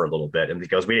a little bit," and he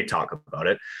goes, "We didn't talk about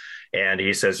it," and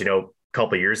he says, a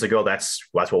couple of years ago, that's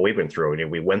what we've been through,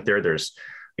 and we went there. There's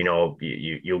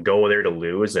you go there to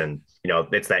lose, and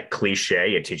it's that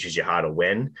cliche. It teaches you how to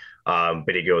win.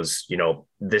 But he goes,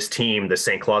 this team, the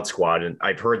St. Cloud squad, and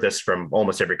I've heard this from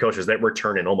almost every coach, is that we're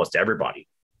turning almost everybody.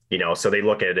 So they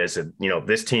look at it as,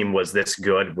 this team was this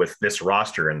good with this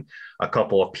roster and a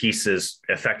couple of pieces,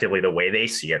 effectively the way they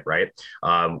see it, right?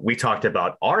 We talked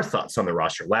about our thoughts on the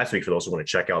roster last week for those who want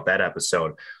to check out that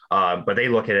episode. But they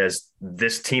look at it as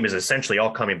this team is essentially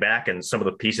all coming back, and some of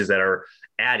the pieces that are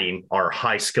adding are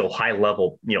high skill, high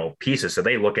level, pieces. So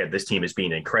they look at this team as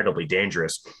being incredibly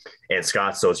dangerous. And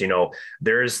Scott says,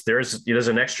 there's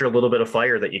an extra little bit of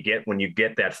fire that you get when you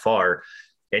get that far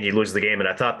and you lose the game. And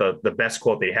I thought the best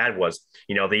quote they had was,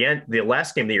 the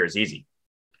last game of the year is easy.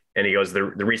 And he goes, the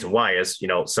reason why is,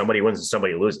 somebody wins and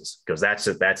somebody loses, because that's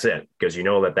it. Because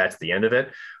that's the end of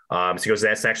it. So he goes,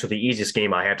 that's actually the easiest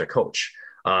game I have to coach,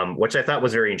 which I thought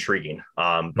was very intriguing.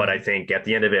 But I think at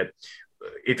the end of it,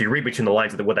 if you read between the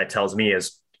lines, what that tells me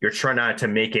is you're trying not to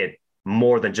make it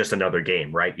more than just another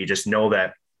game, right? You just know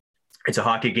that it's a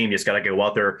hockey game. You just got to go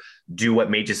out there, do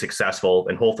what made you successful,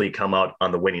 and hopefully come out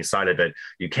on the winning side of it.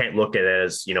 You can't look at it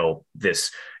as, this,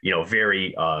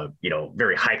 very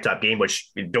hyped up game,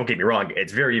 which, don't get me wrong,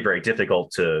 it's very, very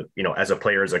difficult to, as a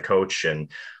player, as a coach,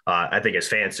 and I think as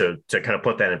fans to kind of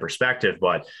put that in perspective.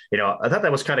 But, I thought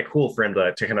that was kind of cool for him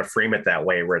to kind of frame it that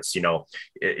way, where it's,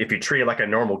 if you treat it like a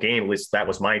normal game, at least that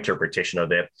was my interpretation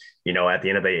of it. At the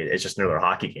end of the day, it's just another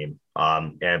hockey game.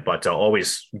 But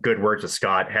always good words with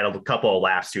Scott. Had a couple of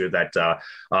laughs too that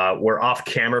were off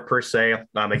camera per se.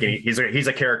 Again, he's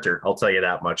a character, I'll tell you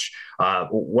that much.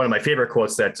 One of my favorite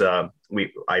quotes that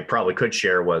I probably could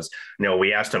share was,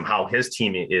 we asked him how his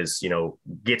team is,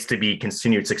 gets to be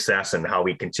continued success and how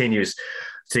he continues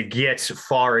to get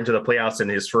far into the playoffs. And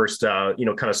his first, kind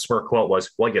of smirk quote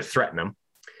was, "Well, you threaten them."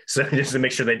 So just to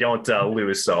make sure they don't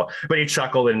lose. So, but he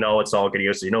chuckled and no, it's all good. He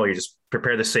goes, you just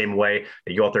prepare the same way.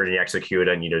 You go out there and you execute,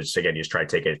 and you just try to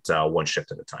take it one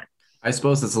shift at a time. I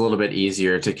suppose it's a little bit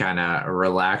easier to kind of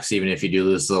relax, even if you do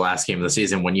lose the last game of the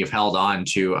season, when you've held on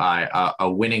to a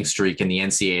winning streak in the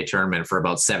NCAA tournament for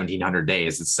about 1,700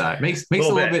 days. It's makes a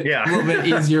little bit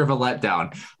easier of a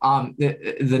letdown.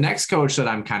 The next coach that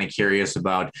I'm kind of curious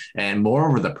about, and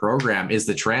moreover the program, is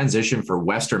the transition for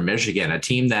Western Michigan, a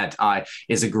team that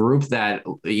is a group that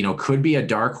could be a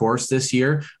dark horse this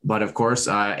year. But of course,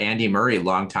 Andy Murray,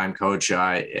 longtime coach,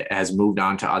 has moved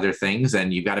on to other things,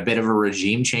 and you've got a bit of a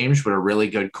regime change, but a really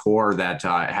good core that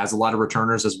has a lot of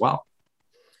returners as well.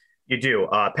 You do.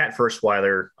 Pat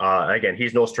Firstweiler, again,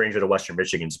 he's no stranger to Western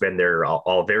Michigan. He's been there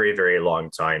all very, very long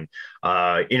time.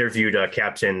 Interviewed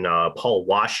Captain Paul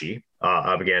Washy,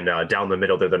 again, down the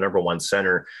middle. They're the number one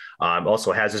center.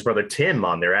 Also has his brother Tim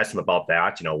on there. Asked him about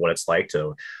that, what it's like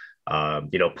to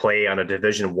play on a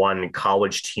Division I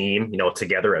college team,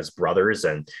 together as brothers.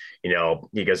 And,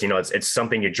 he goes, it's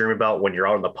something you dream about when you're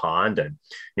out on the pond, and,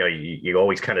 you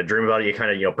always kind of dream about it. You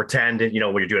kind of, pretend, when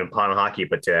you're doing pond hockey,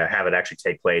 but to have it actually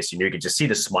take place, you could just see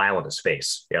the smile on his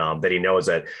face, that he knows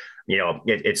that,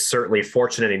 it's certainly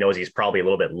fortunate. He knows he's probably a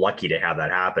little bit lucky to have that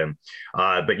happen.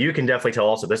 But you can definitely tell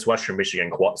also this Western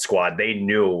Michigan squad, they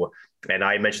knew, and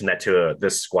I mentioned that to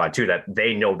this squad too, that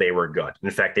they know they were good. In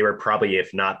fact, they were probably,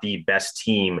 if not the best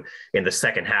team in the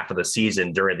second half of the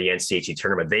season during the NCHC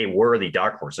tournament. They were the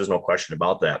dark horse. There's no question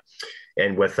about that.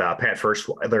 And with Pat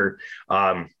Firstweiler,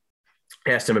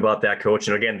 asked him about that, coach.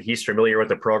 And again, he's familiar with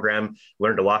the program,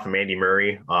 learned a lot from Andy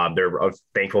Murray. They're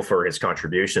thankful for his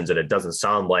contributions. And it doesn't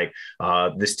sound like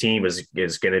this team is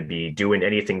going to be doing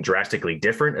anything drastically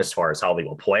different as far as how they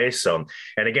will play. So,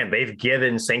 and again, they've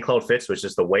given St. Cloud fits, which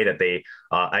is the way that they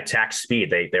attack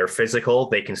speed. They're physical.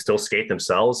 They can still skate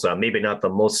themselves. Maybe not the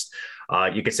most,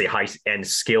 you could say, high-end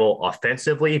skill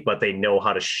offensively, but they know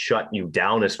how to shut you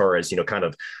down as far as,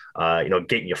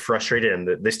 getting you frustrated.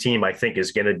 And this team, I think,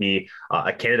 is going to be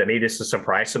a candidate maybe just to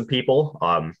surprise some people.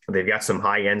 They've got some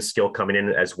high-end skill coming in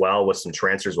as well, with some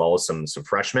transfers as well as some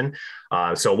freshmen.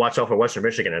 So watch out for Western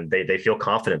Michigan, and they feel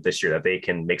confident this year that they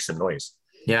can make some noise.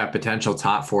 Yeah, potential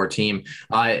top 4 team.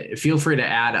 Feel free to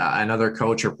add another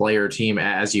coach or player team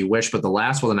as you wish. But the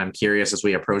last one that I'm curious, as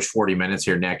we approach 40 minutes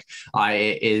here, Nick,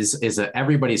 is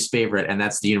everybody's favorite, and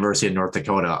that's the University of North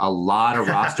Dakota. A lot of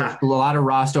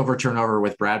roster turnover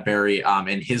with Brad Berry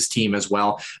and his team as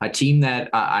well. A team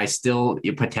that I still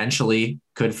potentially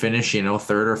could finish,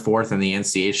 third or fourth in the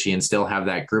NCHC and still have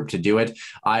that group to do it.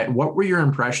 What were your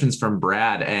impressions from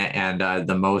Brad and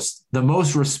the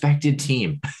most respected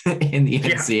team in the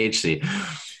NCHC?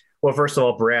 Well, first of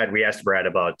all, we asked Brad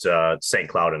about St.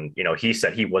 Cloud, and he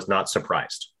said he was not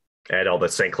surprised at all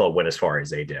that St. Cloud went as far as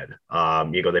they did.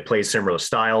 They play similar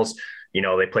styles.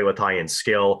 They play with high-end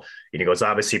skill. It's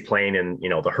obviously playing in,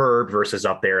 the Herb versus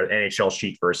up there, NHL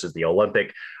sheet versus the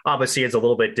Olympic. Obviously, it's a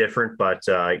little bit different, but,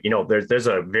 there's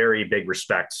a very big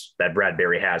respect that Brad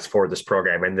Berry has for this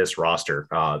program and this roster.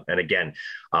 And again,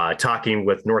 talking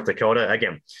with North Dakota,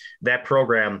 again, that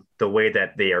program, the way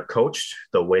that they are coached,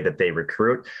 the way that they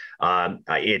recruit,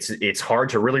 it's hard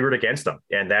to really root against them.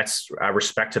 And that's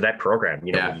respect to that program.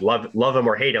 Love them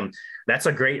or hate them. That's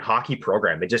a great hockey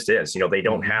program. It just is. They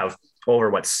don't have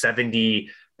over 70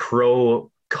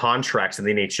 pro contracts in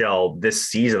the NHL this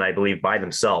season, I believe, by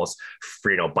themselves,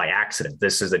 by accident.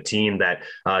 This is a team that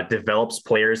develops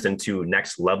players into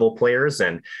next level players.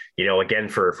 And, again,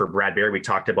 for Brad Berry, we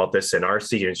talked about this in our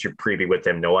season preview with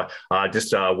him, Noah, a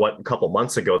couple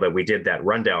months ago that we did that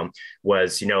rundown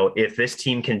was, if this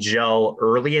team can gel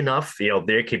early enough,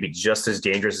 they could be just as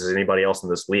dangerous as anybody else in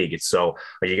this league. So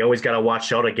you always got to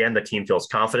watch out. Again, the team feels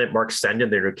confident. Mark Senden,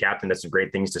 their new captain, has some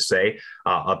great things to say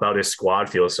about his squad.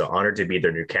 Feels so honored to be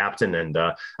their new captain. And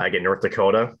again, North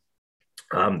Dakota,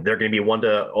 they're going to be one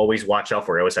to always watch out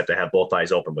for. You always have to have both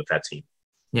eyes open with that team.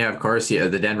 Yeah, of course. Yeah,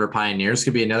 the Denver Pioneers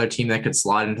could be another team that could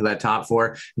slot into that top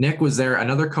four. Nick, was there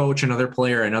another coach, another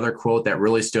player, another quote that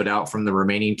really stood out from the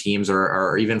remaining teams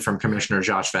or even from Commissioner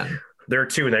Josh Fenton? There are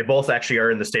two, and they both actually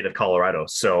are in the state of Colorado.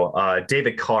 So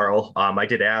David Carl, I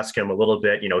did ask him a little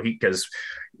bit, because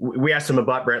we asked him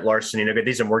about Brent Larson.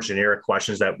 These are more generic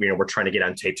questions that we're trying to get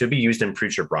on tape to be used in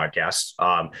future broadcasts.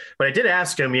 But I did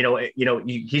ask him,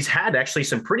 he's had actually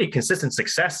some pretty consistent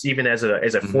success even as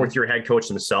a fourth year head coach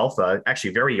himself.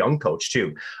 Actually, very young coach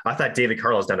too. I thought David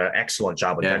Carl has done an excellent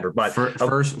job with Denver. But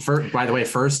by the way,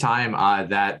 first time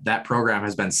that program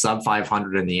has been sub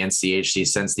 500 in the NCHC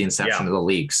since the inception of the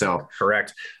league. So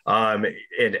correct. And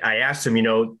I asked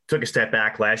him, took a step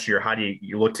back last year. How do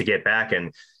you look to get back?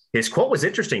 And his quote was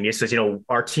interesting. He says,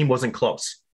 our team wasn't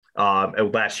close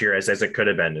last year as it could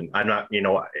have been. And I'm not,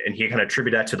 and he kind of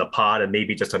attributed that to the pod and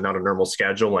maybe just not a normal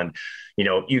schedule. And,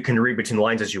 you can read between the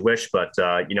lines as you wish, but,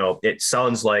 it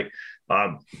sounds like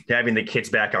having the kids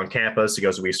back on campus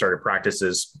because we started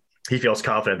practices, he feels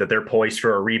confident that they're poised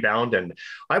for a rebound. And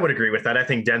I would agree with that. I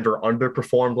think Denver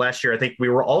underperformed last year. I think we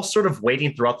were all sort of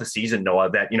waiting throughout the season,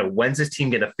 Noah, that, when's this team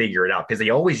going to figure it out? Because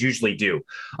they always usually do,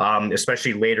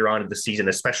 especially later on in the season,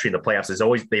 especially in the playoffs.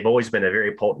 They've always been a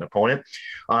very potent opponent.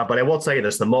 But I will tell you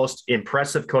this, the most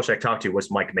impressive coach I talked to was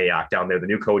Mike Mayock down there, the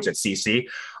new coach at CC.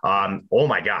 Oh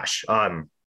my gosh.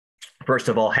 First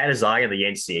of all, had his eye on the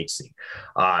NCHC.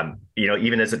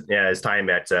 Even as time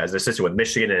as assistant with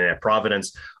Michigan and at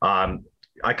Providence,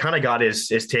 I kind of got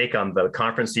his take on the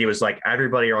conference. He was like,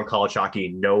 everybody around college hockey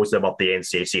knows about the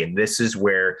NCHC, and this is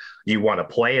where you want to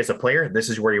play as a player. This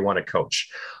is where you want to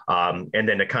coach. And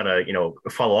then to kind of,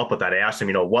 follow up with that, I asked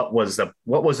him, what was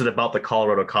it about the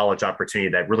Colorado college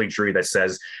opportunity that really drew you that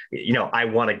says, I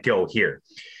want to go here.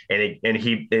 And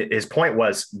his point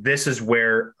was, this is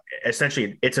where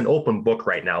essentially it's an open book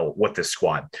right now with this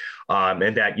squad,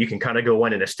 and that you can kind of go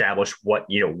in and establish what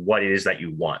it is that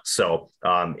you want. So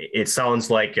it sounds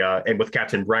like, and with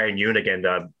Captain Brian Yoon, again,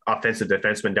 offensive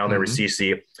defenseman down there with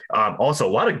CC, also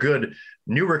a lot of good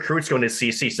new recruits going to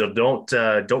CC. So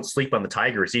don't sleep on the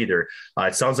Tigers either.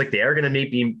 It sounds like they are going to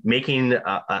be making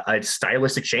a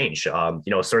stylistic change,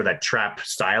 sort of that trap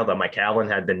style that Mike Allen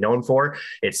had been known for.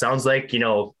 It sounds like,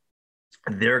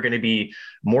 they're going to be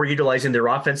more utilizing their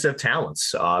offensive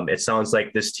talents. It sounds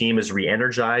like this team is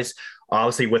re-energized.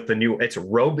 Obviously, with the new, it's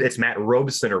Matt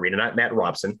Robeson Arena, not Matt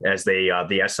Robson, as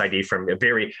the SID from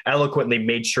very eloquently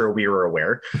made sure we were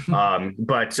aware.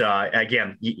 But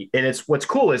again, and it's what's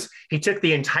cool is he took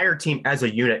the entire team as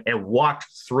a unit and walked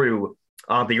through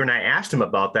the year. And I asked him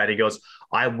about that. He goes,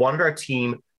 "I wanted our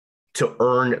team to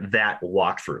earn that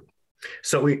walkthrough."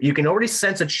 So you can already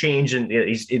sense a change, and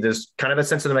there's kind of a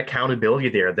sense of accountability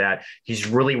there that he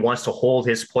really wants to hold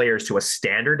his players to a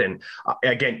standard. And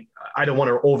again, I don't want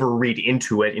to overread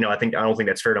into it. I don't think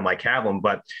that's fair to Mike Havlin,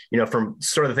 but from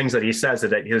sort of the things that he says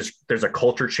that there's a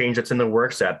culture change that's in the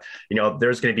works, that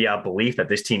there's going to be a belief that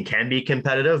this team can be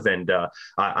competitive. And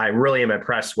I really am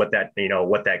impressed with that,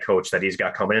 what that coach that he's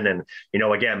got coming in.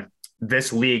 And again,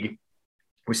 this league,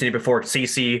 we've seen it before.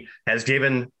 CC has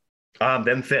given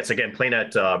Them Fitz, again, playing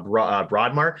at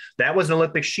Broadmoor, that was an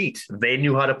Olympic sheet. They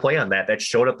knew how to play on that. That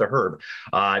showed up the Herb.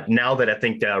 Now that I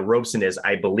think Robeson is,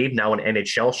 I believe, now an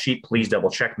NHL sheet, please double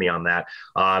check me on that.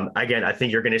 Again, I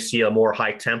think you're going to see a more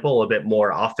high tempo, a bit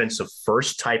more offensive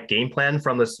first type game plan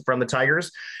from the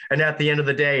Tigers. And at the end of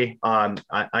the day,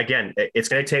 again, it's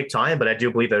going to take time, but I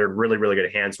do believe they're in really, really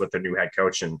good hands with their new head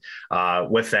coach. And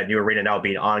with that new arena now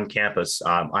being on campus,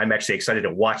 I'm actually excited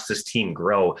to watch this team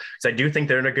grow, because I do think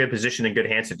they're in a good position, in good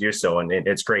hands to do so. And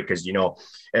it's great because,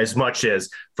 as much as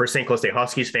for St. Cloud State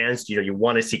Huskies fans, you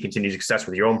want to see continued success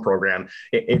with your own program.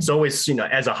 It's always,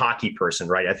 as a hockey person,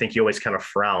 right? I think you always kind of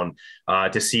frown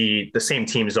to see the same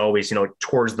teams always,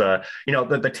 towards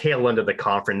the tail end of the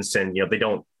conference, and, they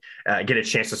don't get a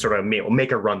chance to sort of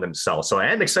make a run themselves. So I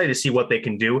am excited to see what they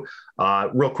can do.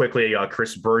 Real quickly,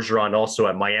 Chris Bergeron, also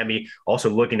at Miami,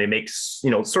 also looking to make,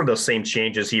 sort of those same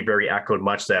changes. He very echoed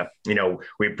much that,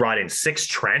 we brought in 6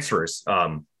 transfers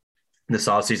this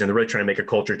offseason. They're really trying to make a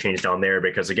culture change down there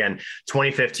because, again,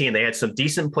 2015, they had some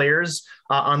decent players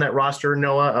on that roster.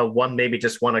 Noah, one maybe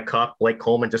just won a cup. Blake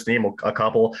Coleman, just to name a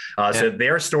couple. So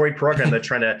they're a storied program. They're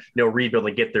trying to rebuild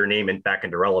and get their name back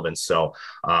into relevance. So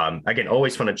again,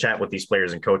 always fun to chat with these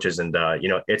players and coaches. And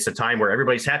it's a time where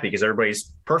everybody's happy because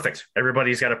everybody's perfect.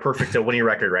 Everybody's got a perfect winning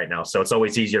record right now. So it's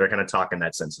always easier to kind of talk in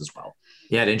that sense as well.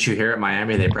 Yeah, didn't you hear at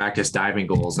Miami they practice diving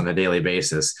goals on a daily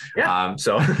basis? Yeah.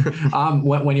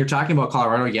 When you're talking about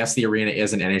Colorado, yes, the arena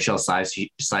is an NHL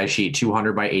size sheet,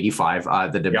 200 by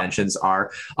 85. The dimensions are.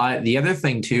 The other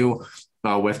thing too,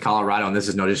 with Colorado, and this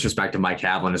is no disrespect to Mike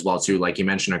Havlin as well too, like you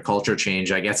mentioned, a culture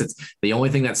change. I guess it's the only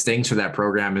thing that stings for that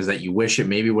program is that you wish it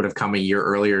maybe would have come a year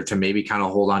earlier to maybe kind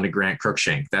of hold on to Grant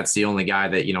Cruikshank. That's the only guy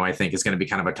that I think is going to be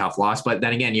kind of a tough loss. But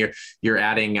then again, you're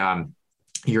adding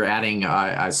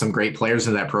some great players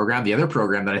in that program. The other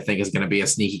program that I think is going to be a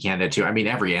sneaky candidate too. I mean,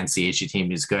 every NCHC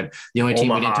team is good. The only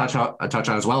team we didn't touch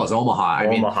on as well is Omaha.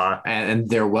 Omaha. And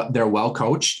they're well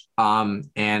coached.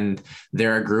 And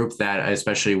they're a group that,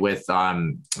 especially with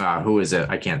who is it?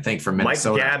 I can't think, from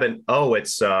Minnesota. Mike Gavin. Oh,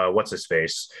 it's what's his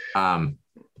face?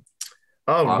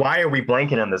 Why are we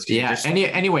blanking on this? Yeah.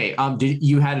 Anyway,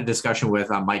 you had a discussion with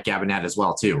Mike Gabinet as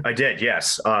well too. I did,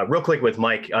 yes. Real quick with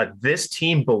Mike, this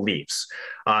team believes,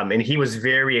 and he was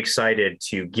very excited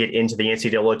to get into the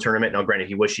NCAA tournament. Now, granted,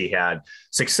 he wished he had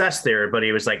success there, but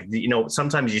he was like,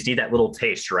 sometimes you just need that little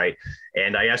taste, right?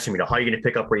 And I asked him, how are you going to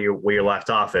pick up where you left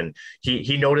off? And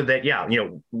he noted that,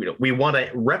 we want to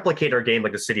replicate our game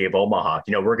like the city of Omaha.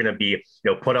 We're going to be,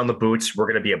 put on the boots. We're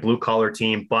going to be a blue collar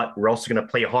team, but we're also going to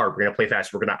play hard. We're going to play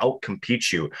fast. We're going to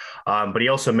out-compete you. But he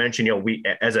also mentioned, we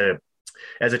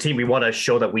as a team, we want to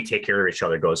show that we take care of each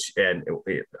other. And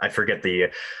I forget the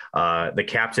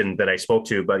captain that I spoke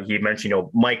to, but he mentioned,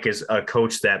 Mike is a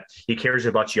coach that he cares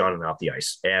about you on and off the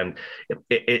ice. And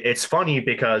it's funny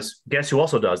because guess who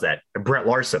also does that? Brett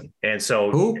Larson. And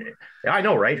so who? I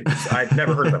know, right? I've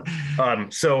never heard of them.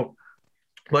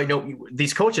 But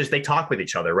these coaches, they talk with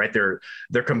each other, right? They're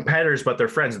competitors, but they're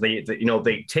friends.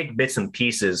 They take bits and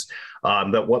pieces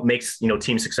that what makes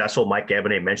teams successful. Mike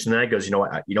Gabinet mentioned that. He goes,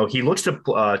 he looks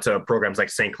to programs like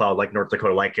St. Cloud, like North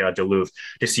Dakota, like Duluth,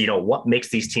 to see what makes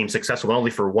these teams successful, not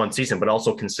only for one season but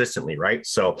also consistently, right?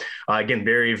 So again,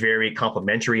 very, very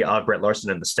complimentary of Brett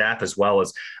Larson and the staff, as well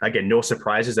as, again, no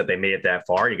surprises that they made it that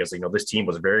far. He goes, this team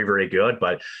was very, very good,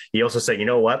 but he also said,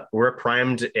 we're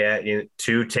primed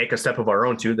to take a step of our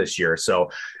own too this year. So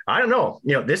I don't know,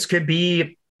 this could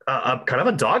be a kind of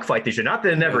a dogfight this year. Not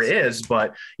that it never is,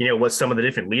 but with some of the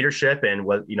different leadership and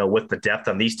with the depth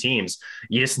on these teams,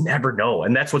 you just never know.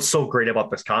 And that's what's so great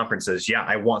about this conference is,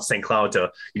 I want St. Cloud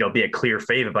to be a clear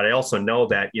favorite, but I also know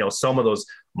that some of those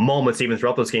moments, even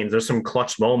throughout those games, there's some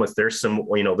clutch moments. There's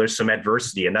some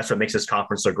adversity, and that's what makes this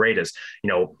conference so great. Is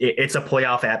it's a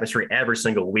playoff atmosphere every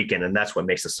single weekend, and that's what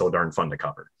makes it so darn fun to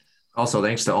cover. Also,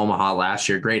 thanks to Omaha last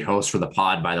year. Great host for the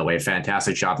pod, by the way.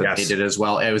 Fantastic job that they did as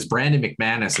well. It was Brandon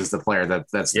McManus is the player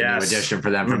that's the new addition for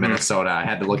them from Minnesota. I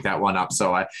had to look that one up.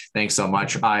 So thanks so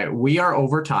much. We are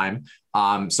overtime.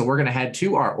 So we're going to head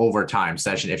to our overtime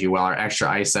session, if you will, our extra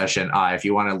ice session. If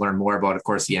you want to learn more about, of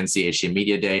course, the NCHC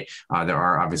Media Day, there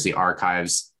are obviously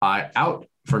archives out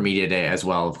for Media Day as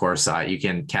well. Of course, you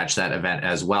can catch that event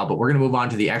as well. But we're going to move on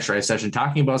to the extra ice session,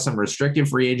 talking about some restricted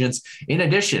free agents in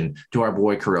addition to our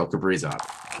boy Kirill Kaprizov.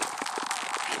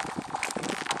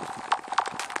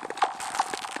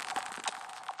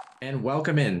 And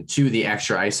welcome in to the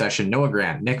Extra Ice session. Noah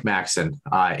Grant, Nick Maxon.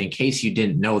 In case you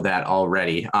didn't know that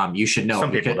already, you should know.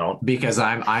 Some people don't, because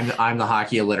I'm the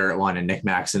hockey illiterate one, and Nick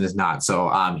Maxon is not. So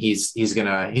he's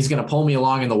gonna pull me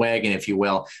along in the wagon, if you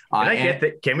will. Can I get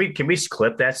that? Can we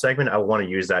clip that segment? I want to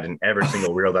use that in every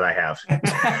single reel that I have.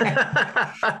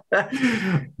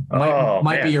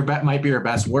 might be your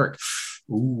best work.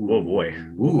 Ooh. Oh boy.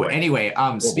 Ooh. Anyway,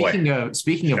 speaking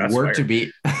of work to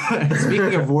be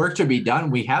speaking of work to be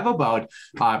done, we have about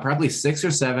probably 6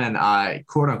 or 7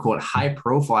 quote unquote high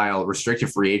profile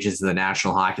restricted free agents in the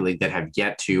National Hockey League that have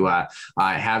yet to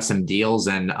have some deals.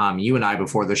 And you and I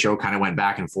before the show kind of went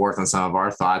back and forth on some of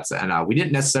our thoughts, and we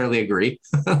didn't necessarily agree.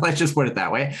 Let's just put it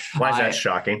that way. Why is that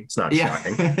shocking? It's not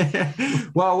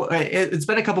shocking. Well, it's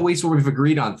been a couple of weeks where we've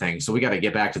agreed on things, so we got to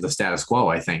get back to the status quo,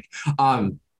 I think.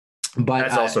 But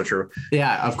that's also true.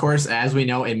 Yeah, of course, as we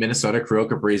know, in Minnesota, Kirill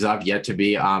Kaprizov yet to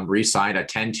be re-signed, a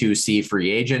 10-2C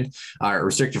free agent,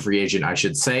 restricted free agent, I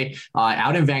should say.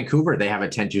 Out in Vancouver, they have a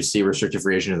 10-2C restricted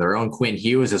free agent of their own, Quinn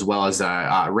Hughes, as well as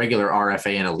a regular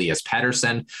RFA and Elias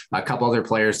Pettersson. A couple other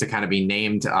players to kind of be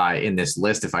named in this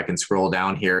list, if I can scroll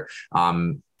down here.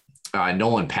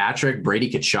 Nolan Patrick, Brady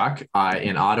Tkachuk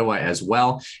in Ottawa as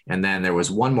well. And then there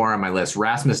was one more on my list.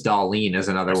 Rasmus Dahlin is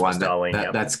another one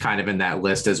that's kind of in that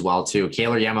list as well too.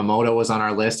 Kaylor Yamamoto was on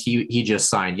our list. He just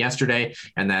signed yesterday.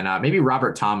 And then maybe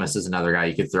Robert Thomas is another guy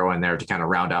you could throw in there to kind of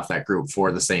round off that group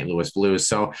for the St. Louis Blues.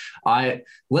 So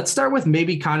let's start with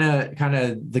maybe kind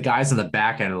of the guys on the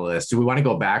back end of the list. Do we want to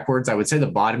go backwards? I would say the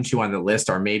bottom 2 on the list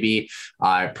are maybe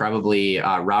probably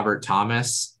Robert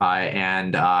Thomas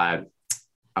and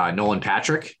Nolan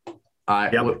Patrick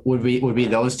would be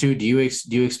those 2. Do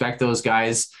you expect those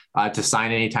guys to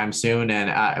sign anytime soon?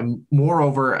 And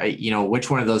moreover,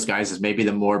 which one of those guys is maybe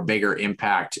the more bigger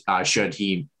impact should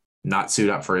he not suit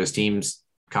up for his teams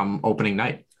come opening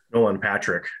night? Nolan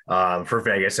Patrick for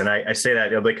Vegas, and I say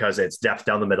that because it's depth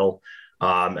down the middle.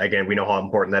 Again, we know how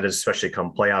important that is, especially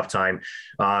come playoff time.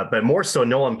 But more so,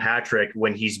 Nolan Patrick,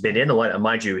 when he's been in the line,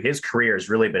 mind you, his career has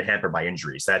really been hampered by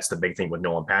injuries. That's the big thing with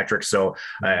Nolan Patrick. So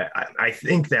I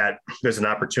think that there's an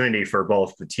opportunity for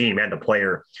both the team and the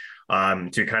player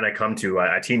to kind of come to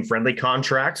a team-friendly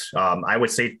contract. I would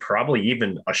say probably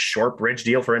even a short bridge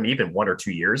deal for him, even 1 or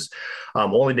 2 years,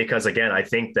 only because, again, I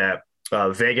think that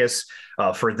Vegas,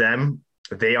 for them,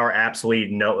 they are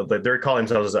absolutely they're calling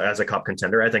themselves as a cup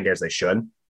contender, I think, as they should.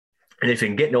 And if you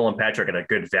can get Nolan Patrick at a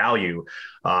good value,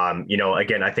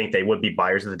 again, I think they would be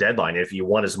buyers of the deadline. If you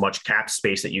want as much cap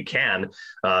space that you can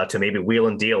to maybe wheel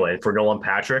and deal. And for Nolan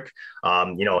Patrick,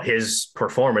 his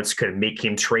performance could make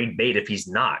him trade bait if he's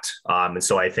not. And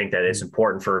so I think that it's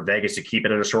important for Vegas to keep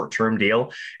it at a short-term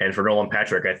deal. And for Nolan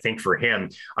Patrick, I think for him,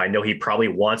 I know he probably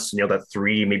wants, that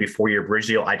 3, maybe 4-year bridge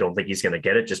deal. I don't think he's going to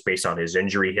get it just based on his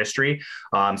injury history.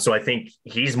 So I think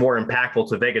he's more impactful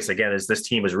to Vegas, again, as this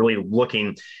team is really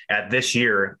looking at this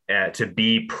year to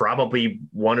be probably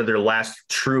one of their last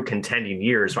true contending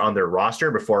years on their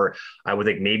roster before I would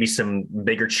think maybe some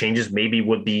bigger changes maybe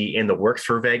would be in the works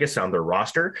for Vegas on their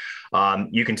roster.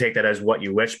 You can take that as what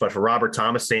you wish, but for Robert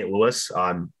Thomas, St. Louis,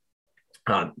 kind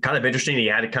of interesting. He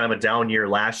had kind of a down year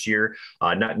last year,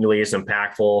 not nearly as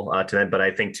impactful to them, but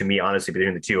I think to me, honestly,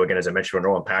 between the two, again, as I mentioned,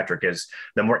 Nolan Patrick is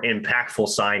the more impactful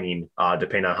signing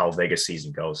depending on how Vegas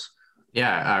season goes.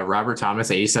 Yeah, Robert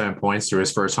Thomas, 87 points through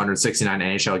his first 169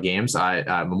 NHL games.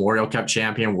 Memorial Cup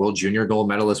champion, World Junior gold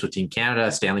medalist with Team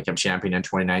Canada, Stanley Cup champion in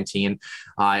 2019.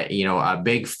 A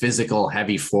big physical,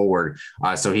 heavy forward.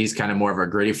 So he's kind of more of a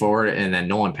gritty forward. And then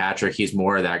Nolan Patrick, he's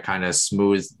more of that kind of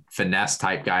smooth finesse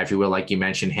type guy, if you will, like you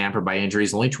mentioned, hampered by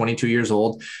injuries, only 22 years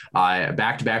old,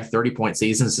 back-to-back 30-point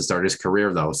seasons to start his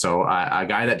career, though. So a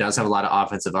guy that does have a lot of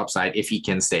offensive upside if he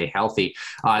can stay healthy.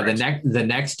 The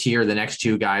next tier, the next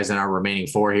 2 guys in our remaining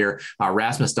 4 here,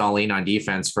 Rasmus Dahlin on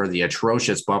defense for the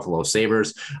atrocious Buffalo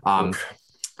Sabres.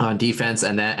 On defense,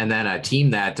 and then a team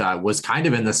that was kind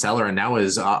of in the cellar and now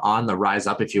is on the rise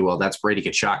up, if you will. That's Brady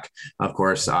Tkachuk, of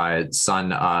course,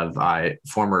 son of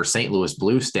former St. Louis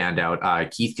Blues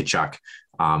standout Keith Tkachuk.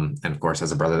 And of course,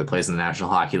 has a brother that plays in the National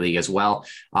Hockey League as well.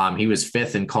 He was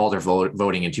 5th in Calder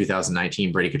voting in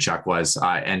 2019. Brady Tkachuk was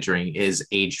entering his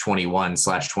age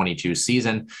 21/22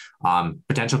 season.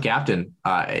 Potential captain,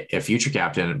 a future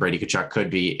captain, Brady Tkachuk could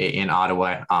be in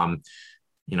Ottawa.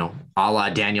 A la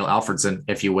Daniel Alfredson,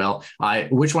 if you will.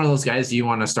 Which one of those guys do you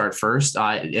want to start first?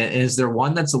 Is there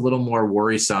one that's a little more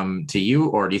worrisome to you,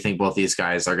 or do you think both these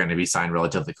guys are going to be signed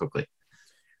relatively quickly?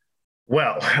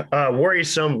 Well,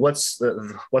 worrisome. Let's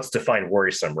define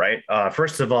worrisome, right?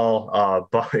 First of all,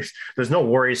 there's no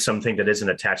worrisome thing that isn't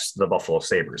attached to the Buffalo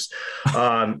Sabres.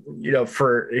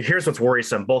 Here's what's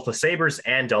worrisome: both the Sabres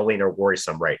and Dahlin are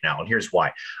worrisome right now, and here's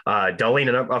why. Dahlin,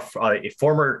 a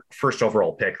former first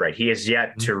overall pick, right? He has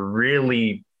yet to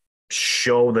really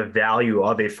show the value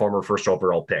of a former first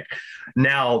overall pick.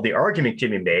 Now, the argument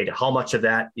can be made, how much of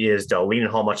that is Dahlin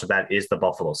and how much of that is the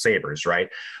Buffalo Sabres, right?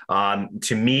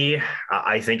 To me,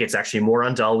 I think it's actually more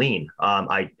on Dahlin.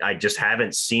 I just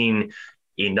haven't seen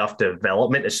enough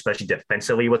development, especially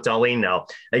defensively with Dahlin. Now,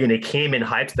 again, it came in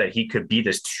hyped that he could be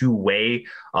this two-way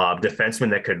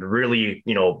defenseman that could really,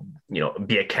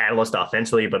 be a catalyst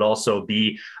offensively, but also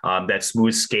be that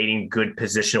smooth skating, good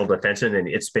positional defenseman. And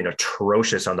it's been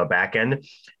atrocious on the back end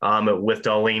with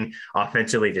Dahlin.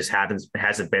 Offensively, just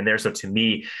hasn't been there. So to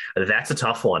me, that's a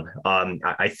tough one.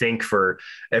 I think for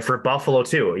Buffalo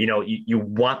too, you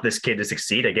want this kid to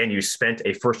succeed. Again, you spent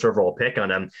a first overall pick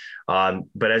on him.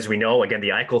 But as we know, again,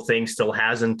 the Eichel thing still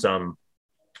hasn't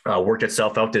worked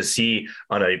itself out. Does he,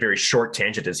 on a very short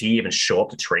tangent, does he even show up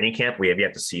to training camp? We have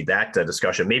yet to see that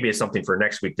discussion. Maybe it's something for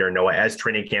next week there, Noah, as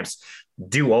training camps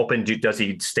do open. Does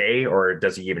he stay or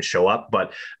does he even show up?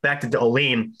 But back to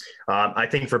Dahlin, I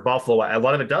think for Buffalo, a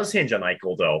lot of it does hinge on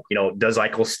Eichel, though. Does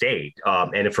Eichel stay?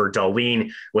 And for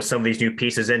Dahlin, with some of these new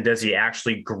pieces in, does he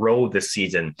actually grow this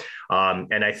season?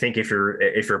 And I think if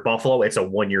you're Buffalo, it's a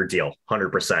 1-year deal,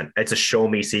 100%. It's a show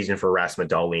me season for Rasmus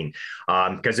Dahlin.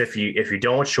 Because if you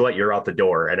don't show it, you're out the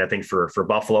door. And I think for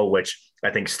Buffalo, which I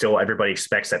think still everybody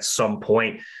expects at some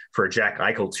point for Jack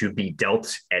Eichel to be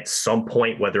dealt at some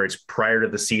point, whether it's prior to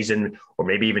the season or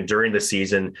maybe even during the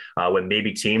season, when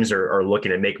maybe teams are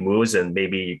looking to make moves and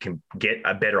maybe you can get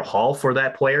a better haul for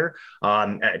that player.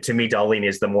 To me, Dahlin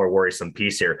is the more worrisome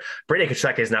piece here. Brady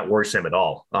Tkachuk is not worrisome at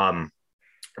all.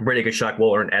 Brady Tkachuk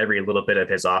will earn every little bit of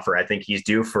his offer. I think he's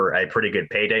due for a pretty good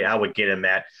payday. I would get him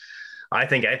at, I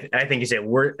think he's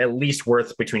at least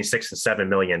worth between $6 and $7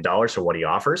 million for what he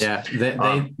offers. Yeah,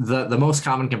 the most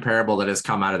common comparable that has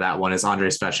come out of that one is Andrei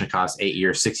Svechnikov's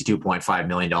 8-year, $62.5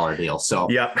 million deal. So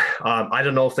yeah, I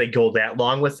don't know if they go that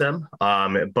long with them,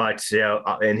 but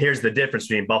and here's the difference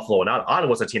between Buffalo and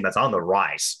Ottawa's a team that's on the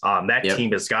rise. That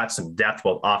team has got some depth,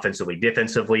 both offensively,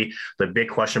 defensively. The big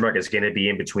question mark is going to be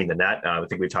in between the net. I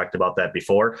think we talked about that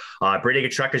before. Brady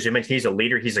Tkachuk, as you mentioned, he's a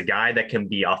leader. He's a guy that can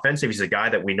be offensive. He's a guy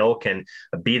that we know can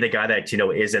be the guy that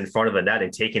is in front of the net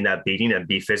and taking that beating and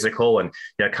be physical and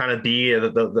kind of be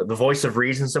the voice of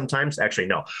reason sometimes. Actually,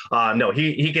 no,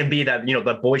 he can be that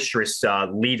the boisterous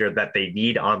leader that they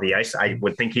need on the ice. I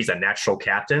would think he's a natural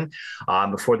captain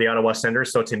for the Ottawa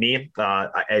Senators. So to me,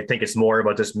 I think it's more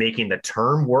about just making the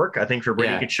term work. I think for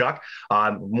Brady Tkachuk,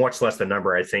 much less the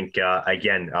number. I think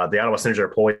again, the Ottawa Senators are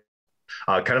poised.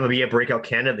 Kind of be a breakout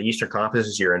candidate in the Eastern Conference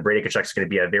this year, and Brady Tkachuk is going to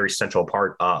be a very central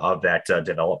part of that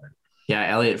development. Yeah,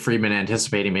 Elliot Friedman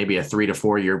anticipating maybe a 3 to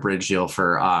 4 year bridge deal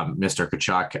for Mr.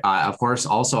 Tkachuk. Of course,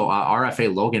 also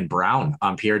RFA Logan Brown,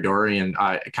 Pierre Dorian,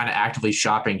 kind of actively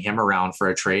shopping him around for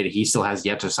a trade. He still has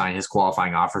yet to sign his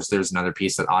qualifying offers. There's another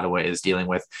piece that Ottawa is dealing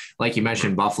with. Like you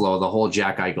mentioned, Buffalo, the whole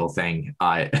Jack Eichel thing,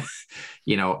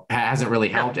 hasn't really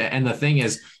helped. And the thing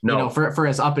is, for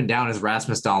as up and down as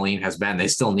Rasmus Dahlin has been, they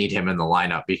still need him in the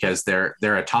lineup because they're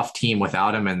a tough team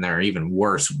without him, and they're even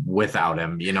worse without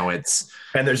him.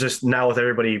 And there's just now with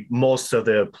everybody, most of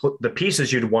the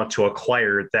pieces you'd want to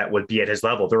acquire that would be at his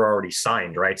level, they're already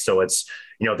signed, right? So it's,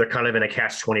 they're kind of in a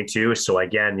catch-22. So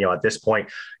again, at this point,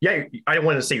 I don't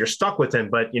want to say you're stuck with him,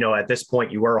 but, at this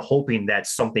point you are hoping that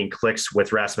something clicks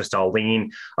with Rasmus Dahlin.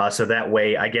 So that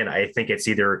way, again, I think it's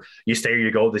either you stay or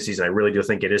you go this season. I really do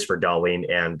think it is for Dahlin.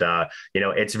 And,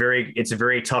 it's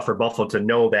very tough for Buffalo to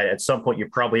know that at some point you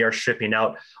probably are shipping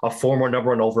out a former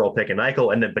number 1 overall pick in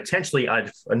Eichel and then potentially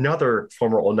another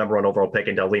former number 1 overall pick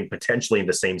in Dahlin potentially in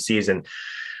the same season.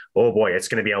 Oh boy, it's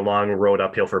going to be a long road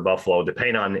uphill for Buffalo.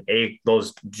 Depending on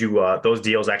those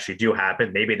deals actually do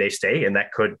happen, maybe they stay, and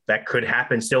that could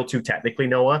happen still too technically,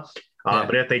 Noah.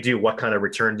 But if they do, what kind of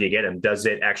return do you get? And does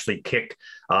it actually kick,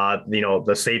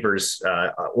 the Sabres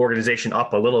organization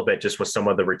up a little bit just with some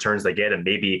of the returns they get, and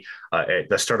maybe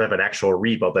the start of an actual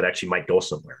rebuild that actually might go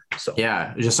somewhere? So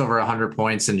yeah, just over 100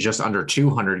 points and just under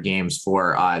 200 games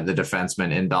for the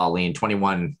defenseman in Dahlin,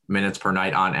 21 minutes per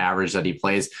night on average that he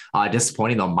plays.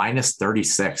 Disappointing though, minus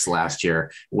 36 last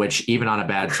year, which even on a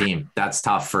bad team, that's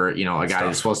tough for a guy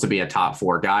who's supposed to be a top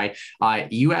 4 guy.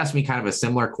 You asked me kind of a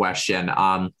similar question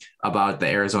about the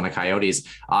Arizona Coyotes.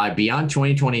 Beyond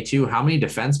 2022, how many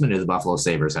defensemen do the Buffalo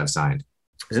Sabres have signed?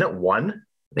 Isn't it 1?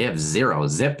 They have zero.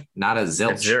 Zip, not a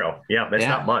zilch. It's zero. Yeah, that's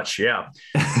not much. Yeah.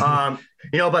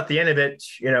 But at the end of it,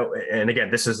 and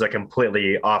again, this is a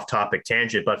completely off-topic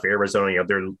tangent, but for Arizona,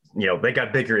 they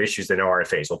got bigger issues than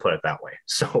RFAs. We'll put it that way.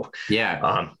 So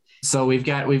yeah. So we've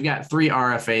got 3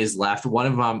 RFAs left. One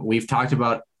of them we've talked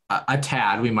about a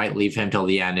tad. We might leave him till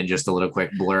the end in just a little quick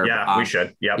blurb. Yeah, we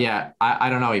should. Yep. Yeah. I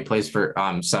don't know. He plays for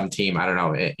some team. I don't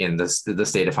know in the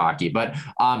state of hockey. But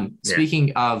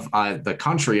speaking of the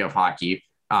country of hockey,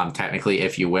 technically,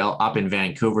 if you will, up in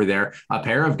Vancouver there, a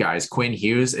pair of guys, Quinn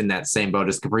Hughes in that same boat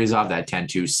as Kaprizov, that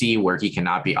 10-2C, where he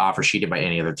cannot be offer sheeted by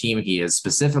any other team. He is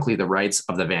specifically the rights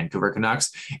of the Vancouver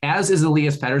Canucks, as is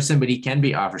Elias Pettersson, but he can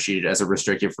be offer sheeted as a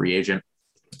restricted free agent.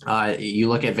 You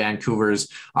look at Vancouver's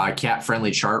cap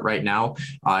friendly chart right now.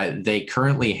 They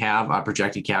currently have a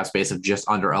projected cap space of just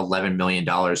under $11 million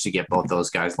to get both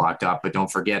those guys locked up. But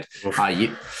don't forget,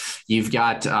 you've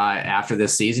got after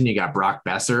this season, you got Brock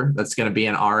Besser. That's going to be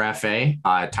an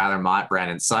RFA, Tyler Mott,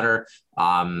 Brandon Sutter,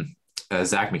 Zach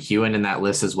McEwen in that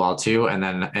list as well, too. And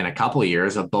then in a couple of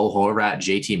years, a Bo Horvat,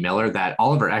 JT Miller, that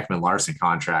Oliver Ekman-Larsson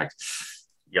contract.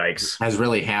 Yikes. Has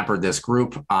really hampered this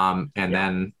group.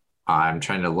 Then I'm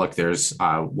trying to look. There's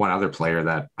one other player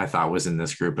that I thought was in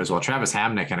this group as well. Travis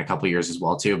Hamonic in a couple of years as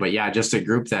well, too. But yeah, just a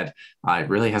group that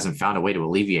really hasn't found a way to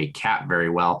alleviate cap very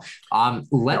well.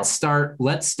 Let's start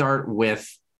with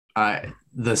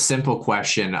the simple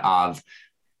question of,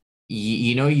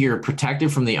 you're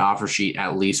protected from the offer sheet,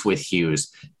 at least with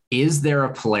Hughes. Is there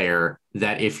a player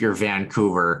that if you're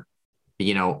Vancouver,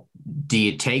 do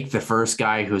you take the first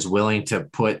guy who's willing to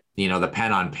put, the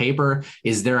pen on paper?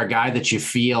 Is there a guy that you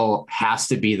feel has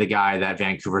to be the guy that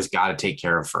Vancouver's got to take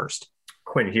care of first?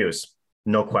 Quinn Hughes,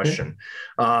 no question.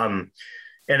 And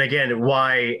again,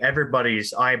 why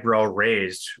everybody's eyebrow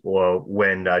raised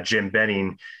when Jim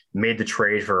Benning made the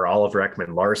trade for Oliver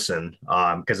Ekman-Larsson,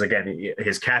 because again,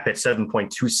 his cap at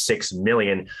 $7.26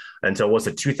 million until was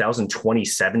it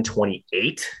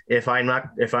 2027-28, if I'm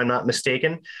not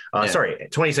mistaken. Sorry,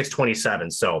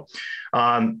 26-27. So,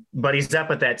 but he's up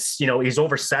at that. He's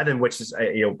over $7, which is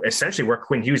essentially where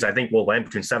Quinn Hughes I think will land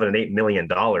between $7 and $8 million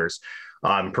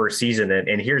per season.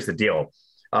 And here's the deal.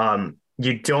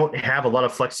 You don't have a lot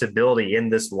of flexibility in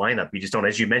this lineup. You just don't,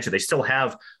 as you mentioned, they still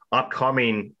have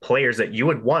upcoming players that you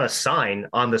would want to sign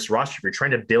on this roster if you're trying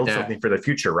to build something for the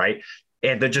future, right?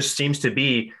 And there just seems to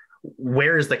be,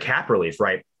 where is the cap relief,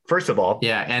 right? First of all.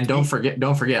 Yeah, and don't forget,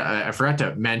 I forgot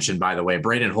to mention, by the way,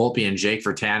 Braden Holtby and Jake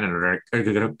Virtanen are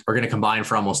going to combine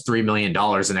for almost $3 million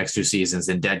the next 2 seasons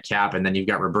in dead cap. And then you've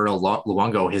got Roberto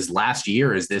Luongo. His last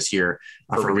year is this year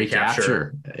for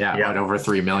recapture. Yeah, over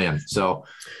 $3 million.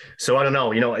 So I don't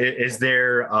know, is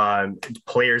there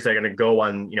players that are going to go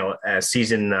on, a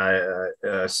season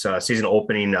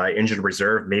opening injured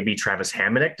reserve? Maybe Travis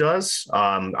Hamonic does.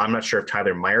 I'm not sure if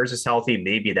Tyler Myers is healthy.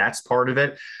 Maybe that's part of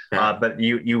it. Yeah. But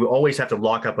you always have to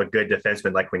lock up a good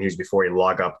defenseman like when he was before you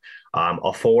log up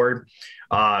a forward,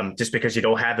 just because you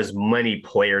don't have as many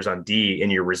players on D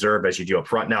in your reserve as you do up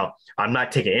front. Now, I'm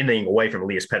not taking anything away from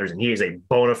Elias Pettersson. He is a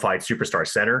bona fide superstar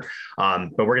center,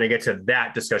 but we're going to get to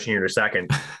that discussion here in a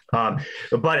second.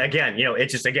 But again,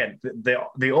 it's just, again, the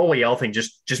OEL thing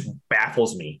just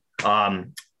baffles me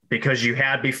because you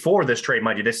had before this trade,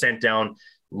 mind you, they sent down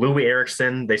Louis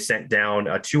Eriksson. They sent down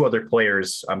 2 other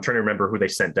players. I'm trying to remember who they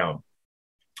sent down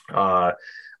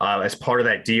as part of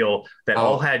that deal that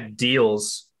all had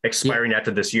deals expiring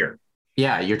after this year.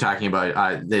 Yeah, you're talking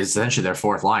about essentially their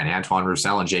fourth line, Antoine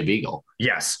Roussel and Jay Beagle.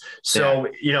 Yes. So,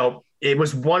 it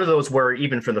was one of those where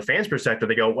even from the fans' perspective,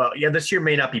 they go, well, yeah, this year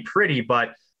may not be pretty,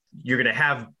 but you're going to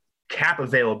have cap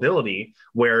availability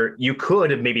where you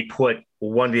could have maybe put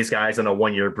one of these guys on a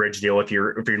 1-year bridge deal if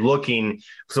you're looking.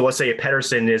 So let's say if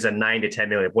Pettersson is a $9 to $10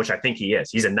 million, which I think he is.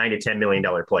 He's a $9 to $10 million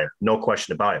player, no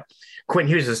question about it. Quinn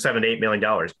Hughes is a $7 to $8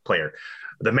 million player.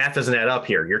 The math doesn't add up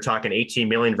here. You're talking $18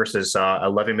 million versus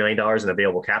 $11 million in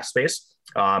available cap space.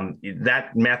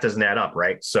 That math doesn't add up,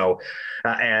 right? So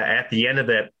at the end of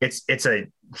it, it's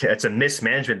a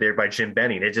mismanagement there by Jim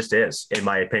Benning. It just is, in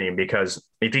my opinion, because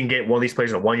if you can get one of these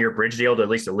players on a 1-year bridge deal to at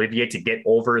least alleviate to get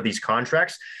over these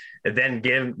contracts, and then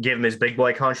give him his big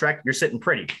boy contract, you're sitting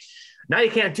pretty. Now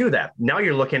you can't do that. Now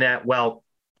you're looking at, well,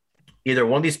 either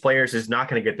one of these players is not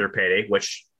going to get their payday,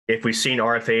 which if we've seen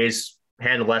RFAs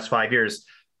handle the last 5 years,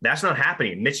 that's not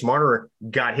happening. Mitch Marner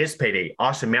got his payday.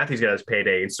 Austin Matthews got his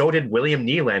payday. And so did William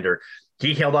Nylander.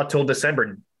 He held out till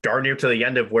December, darn near to the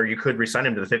end of where you could resign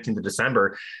him to the 15th of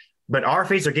December. But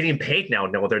RFAs are getting paid now.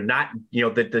 No, they're not,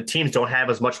 the teams don't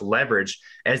have as much leverage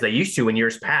as they used to in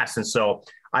years past. And so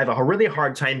I have a really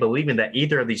hard time believing that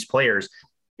either of these players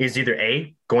is either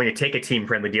A, going to take a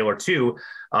team-friendly deal, or 2,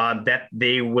 that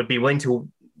they would be willing to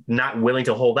not willing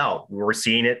to hold out. We're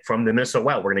seeing it from the Minnesota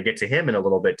Wild. We're going to get to him in a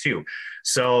little bit too.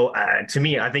 So to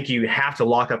me, I think you have to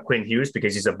lock up Quinn Hughes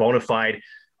because he's a bona fide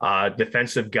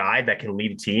defensive guy that can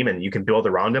lead a team and you can build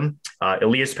around him.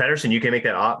 Elias Pettersson, you can make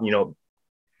that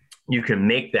you can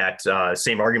make that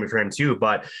same argument for him too,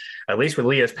 but at least with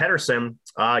Elias Pettersson,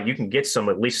 you can get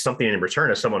at least something in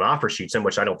return if someone offer sheets him,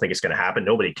 which I don't think is going to happen.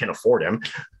 Nobody can afford him.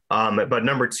 But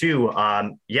number two,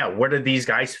 where do these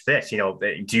guys fit?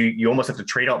 You almost have to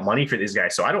trade out money for these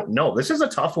guys. So I don't know. This is a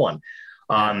tough one.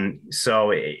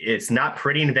 So it's not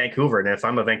pretty in Vancouver. And if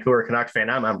I'm a Vancouver Canuck fan,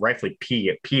 I'm rightfully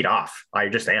peed off. I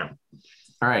just am.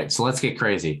 All right. So let's get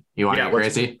crazy. You want to get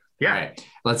crazy? Yeah. All right,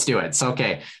 let's do it.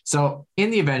 So in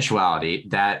the eventuality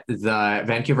that the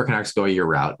Vancouver Canucks go your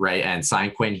route, right, and sign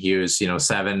Quinn Hughes,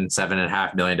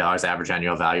 $7.5 million average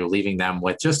annual value, leaving them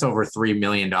with just over $3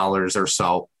 million or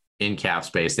so in cap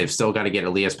space. They've still got to get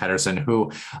Elias Pettersson,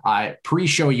 who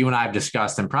pre-show you and I have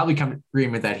discussed and probably come to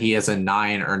agreement that he is a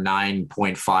 9 or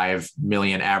 9.5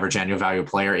 million average annual value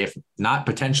player, if not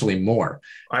potentially more.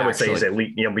 I would say he's at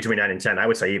least, between 9 and 10. I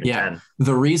would say even 10.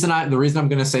 The reason I'm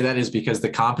going to say that is because the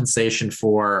compensation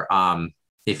for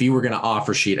if you were going to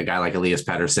offer sheet a guy like Elias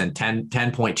Pettersson,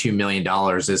 $10.2 million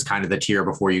is kind of the tier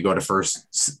before you go to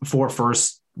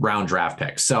first round draft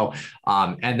picks. So,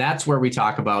 and that's where we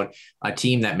talk about a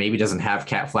team that maybe doesn't have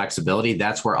cap flexibility.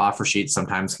 That's where offer sheets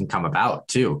sometimes can come about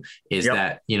too, is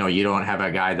that, you don't have a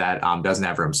guy that doesn't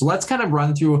have room. So let's kind of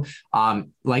run through,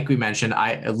 like we mentioned,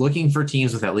 looking for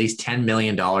teams with at least $10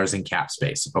 million in cap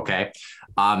space. Okay.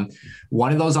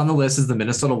 One of those on the list is the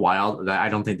Minnesota Wild. I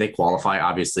don't think they qualify,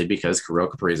 obviously, because Kirill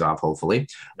Kaprizov, hopefully.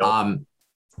 Nope.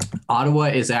 Ottawa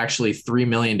is actually $3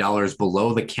 million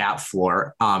below the cap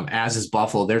floor, as is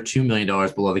Buffalo. They're $2 million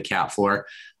below the cap floor.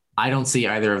 I don't see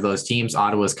either of those teams.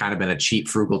 Ottawa's kind of been a cheap,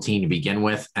 frugal team to begin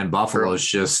with, and Buffalo is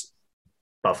just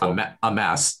a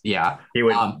mess. Yeah. He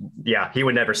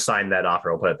would never sign that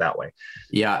offer. I'll put it that way.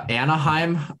 Yeah.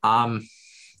 Anaheim.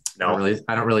 No,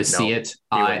 I don't really see it.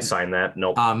 He wouldn't sign that.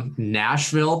 Nope.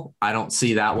 Nashville, I don't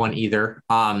see that one either.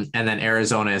 And then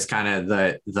Arizona is kind of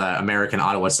the American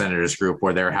Ottawa Senators group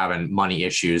where they're having money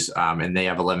issues, and they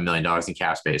have $11 million in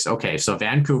cap space. Okay, so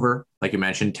Vancouver, like you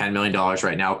mentioned, $10 million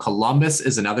right now. Columbus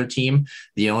is another team.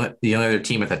 The only other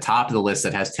team at the top of the list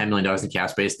that has $10 million in cap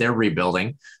space. They're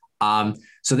rebuilding.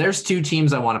 So there's two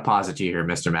teams I want to posit to you here,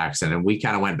 Mr. Maxon, and we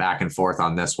kind of went back and forth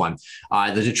on this one.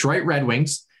 The Detroit Red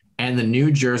Wings and the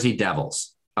New Jersey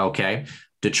Devils. Okay.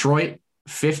 Detroit,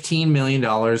 $15 million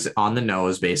on the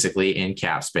nose, basically, in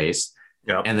cap space.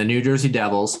 Yep. And the New Jersey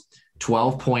Devils,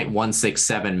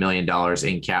 $12.167 million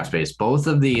in cap space. Both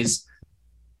of these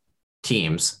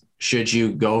teams, should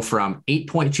you go from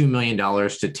 $8.2 million to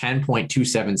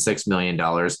 $10.276 million,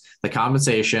 the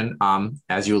compensation,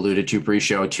 as you alluded to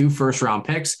pre-show, 2 first-round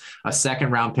picks, a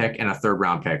second-round pick, and a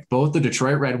third-round pick. Both the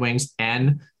Detroit Red Wings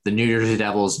and the New Jersey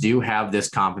Devils do have this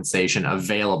compensation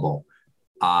available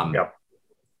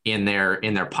in their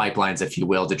pipelines, if you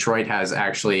will. Detroit has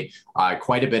actually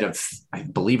quite a bit of, I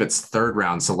believe it's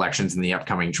third-round selections in the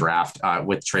upcoming draft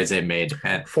with trades they've made.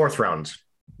 And fourth round.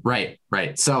 Right.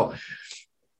 So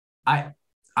I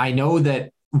know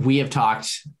that we have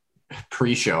talked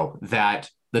pre-show that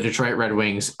the Detroit Red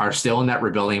Wings are still in that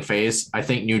rebuilding phase. I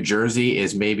think New Jersey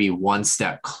is maybe one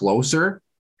step closer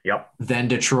than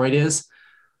Detroit is.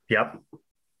 Yep.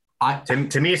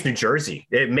 To me, it's New Jersey.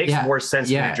 It makes more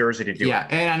sense for New Jersey to do it. Yeah,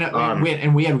 and I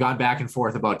know, we have gone back and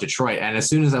forth about Detroit. And as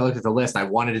soon as I looked at the list, I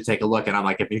wanted to take a look. And I'm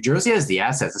like, if New Jersey has the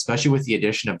assets, especially with the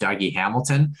addition of Dougie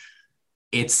Hamilton,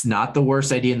 it's not the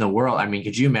worst idea in the world. I mean,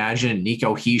 could you imagine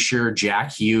Nico Hischier,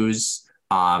 Jack Hughes,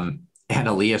 and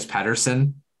Elias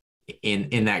Pettersson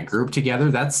in that group together?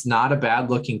 That's not a bad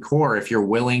looking core if you're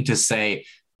willing to say,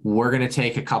 we're going to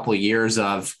take a couple of years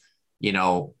of,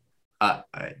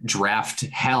 draft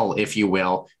hell, if you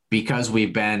will, because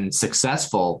we've been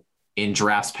successful in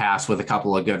drafts past with a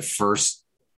couple of good first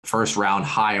round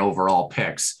high overall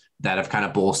picks that have kind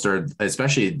of bolstered,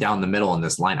 especially down the middle in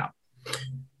this lineup.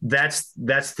 That's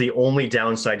the only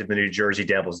downside to the New Jersey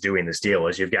Devils doing this deal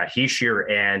is you've got Hischier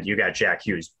and you got Jack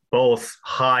Hughes, both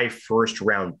high first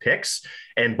round picks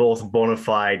and both bona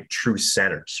fide true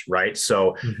centers, right?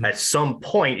 So at some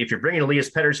point, if you're bringing Elias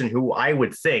Pettersson, who I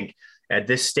would think at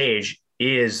this stage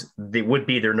would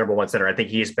be their number one center. I think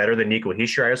he is better than Nico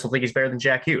Hischier. I also think he's better than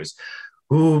Jack Hughes,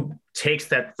 who takes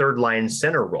that third line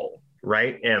center role,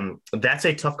 right? And that's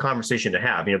a tough conversation to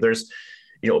have. There's,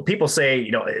 people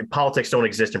say, politics don't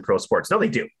exist in pro sports. No, they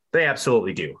do. They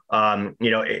absolutely do.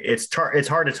 It's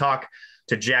hard to talk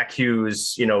to Jack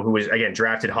Hughes, who was, again,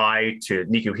 drafted high, to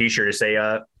Nico Hischier to say,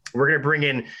 we're going to bring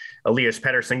in Elias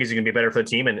Pettersson because he's going to be better for the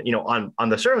team. And, on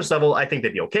the surface level, I think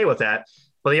they'd be okay with that.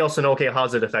 But they also know, okay, how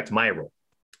does it affect my role?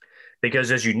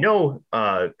 Because as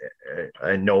Noah,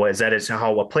 is that is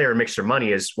how a player makes their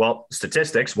money is, well,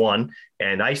 statistics, one,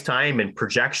 and ice time and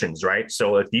projections, right?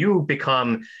 So if you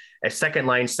become a second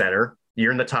line center,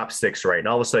 you're in the top 6, right? And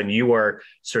all of a sudden you are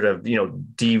sort of,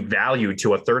 devalued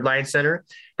to a third line center.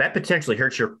 That potentially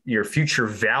hurts your future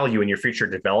value and your future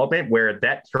development, where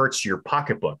that hurts your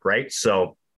pocketbook, right?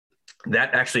 So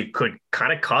that actually could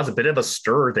kind of cause a bit of a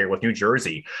stir there with New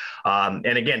Jersey. And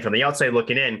again, from the outside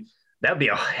looking in, that would be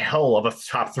a hell of a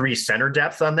top 3 center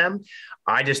depth on them.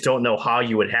 I just don't know how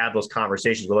you would have those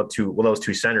conversations with those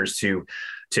two centers to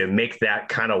make that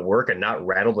kind of work and not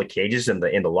rattle the cages in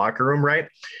the locker room, right?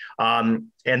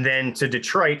 And then to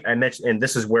Detroit, I mentioned, and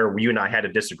this is where you and I had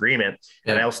a disagreement,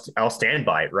 and I'll stand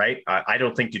by it, right? I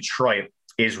don't think Detroit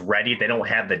is ready. They don't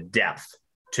have the depth,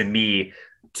 to me,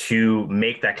 to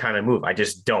make that kind of move. I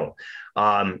just don't.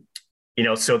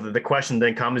 So the question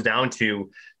then comes down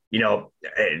to,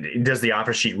 does the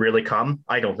offer sheet really come?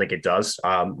 I don't think it does.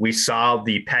 We saw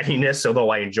the pettiness, although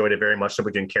I enjoyed it very much so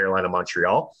between Carolina and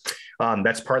Montreal.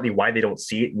 That's partly why we don't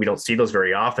see those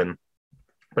very often.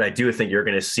 But I do think you're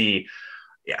going to see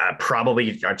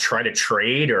probably try to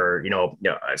trade or,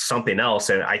 something else.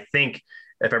 And I think,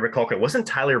 if I recall, wasn't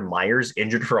Tyler Myers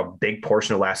injured for a big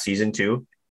portion of last season too?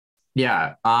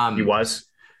 Yeah. He was.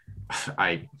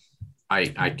 I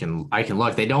can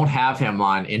look. They don't have him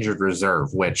on injured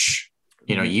reserve, which,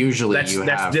 usually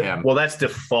that's him. Well, that's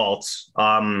default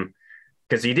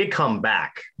because he did come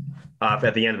back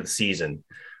at the end of the season.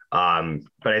 But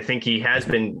I think he has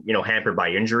been, hampered by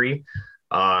injury.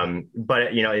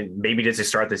 But, maybe does he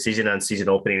start the season on season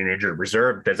opening and injured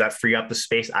reserve? Does that free up the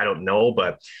space? I don't know.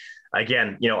 But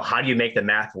again, how do you make the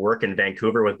math work in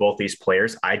Vancouver with both these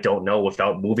players? I don't know,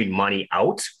 without moving money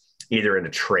out, either in a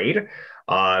trade.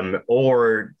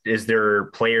 Or is there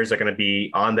players that are going to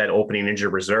be on that opening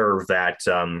injured reserve that,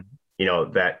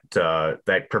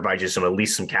 that provides you at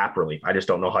least some cap relief? I just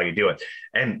don't know how you do it.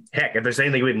 And heck, if there's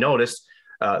anything we've noticed,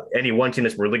 any one team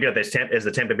that's really good at is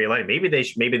the Tampa Bay Lightning.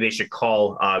 Maybe they should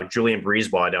call Julian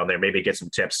Brisebois down there, maybe get some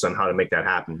tips on how to make that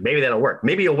happen. Maybe that'll work.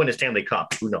 Maybe he'll win a Stanley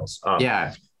Cup. Who knows?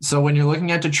 Yeah. So when you're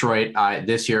looking at Detroit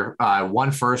this year,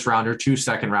 1 first rounder, 2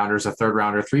 second rounders, a third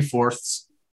rounder, 3/4,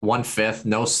 1 fifth,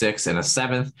 no 6th, and a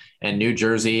 7th. And New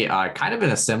Jersey, kind of in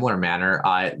a similar manner,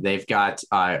 they've got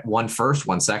 1 first,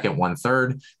 1 second, 1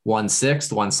 third, 1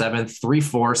 6th, 1 7th,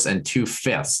 3/4, and 2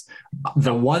 fifths.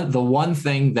 The one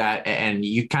thing that, and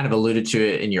you kind of alluded to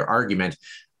it in your argument,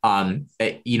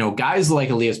 guys like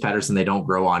Elias Pettersson, they don't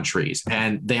grow on trees,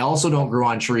 and they also don't grow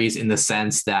on trees in the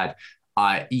sense that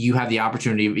you have the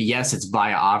opportunity. Yes, it's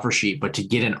via offer sheet, but to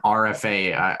get an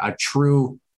RFA, a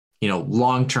true,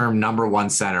 long-term number 1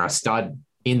 center, a stud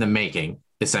in the making,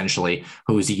 essentially,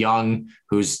 who's young,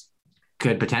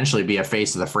 could potentially be a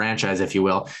face of the franchise, if you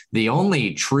will. The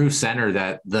only true center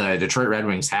that the Detroit Red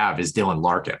Wings have is Dylan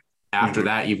Larkin. After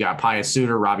that, you've got Pius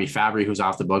Suter, Robbie Fabry, who's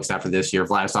off the books after this year,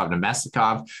 Vladislav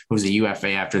Nemestikov, who's a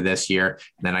UFA after this year.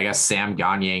 And then I guess Sam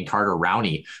Gagner and Carter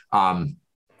Rowney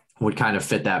would kind of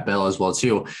fit that bill as well,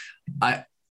 too. I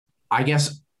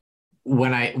guess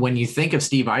when you think of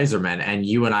Steve Yzerman, and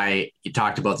you and I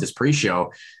talked about this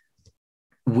pre-show,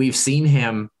 we've seen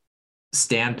him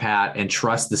stand pat and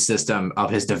trust the system of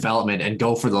his development and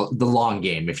go for the long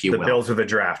game, if you will. The Bills of the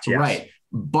draft, yes. Right.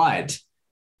 But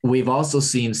we've also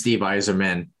seen Steve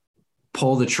Yzerman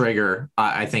pull the trigger.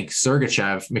 I think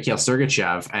Mikhail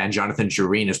Sergachev and Jonathan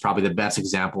Drouin is probably the best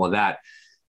example of that.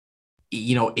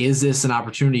 Is this an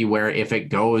opportunity where if it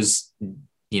goes,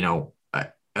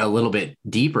 a little bit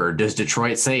deeper, does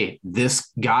Detroit say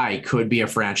this guy could be a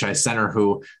franchise center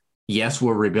who, yes,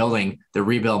 we're rebuilding. The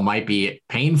rebuild might be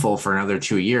painful for another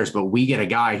 2 years, but we get a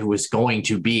guy who is going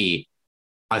to be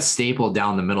a staple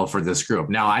down the middle for this group.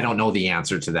 Now, I don't know the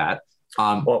answer to that.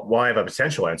 Well, I have a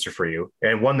potential answer for you.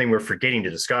 And one thing we're forgetting to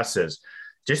discuss is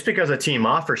just because a team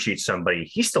offer sheets somebody,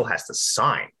 he still has to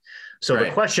sign. So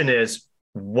The question is,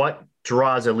 what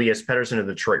draws Elias Pettersson to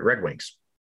the Detroit Red Wings?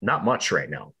 Not much right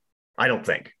now. I don't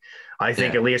think. I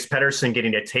think Elias Pettersson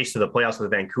getting a taste of the playoffs with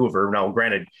Vancouver. Now,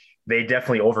 granted, they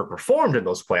definitely overperformed in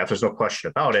those playoffs. There's no question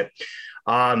about it.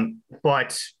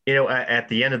 But, at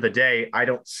the end of the day, I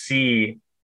don't see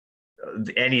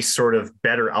any sort of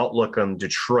better outlook on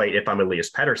Detroit if I'm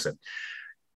Elias Pettersson,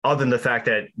 other than the fact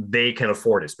that they can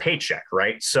afford his paycheck,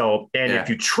 right? So, if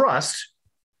you trust,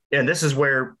 and this is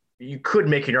where you could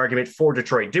make an argument for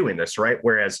Detroit doing this, right?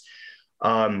 Whereas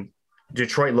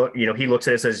Detroit he looks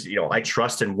at it as, I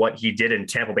trust in what he did in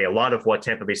Tampa Bay. A lot of what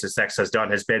Tampa Bay success has done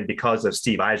has been because of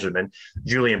Steve Yzerman.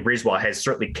 Julian Breezeball has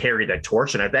certainly carried that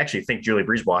torch, and I actually think Julian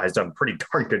Breezeball has done a pretty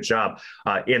darn good job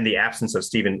in the absence of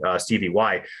Stevie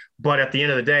Y. But at the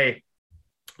end of the day,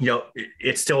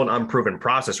 it's still an unproven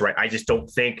process, right? I just don't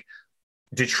think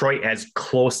Detroit has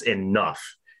close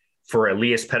enough for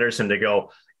Elias Pettersson to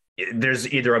go,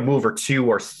 there's either a move or two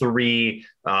or three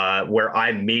where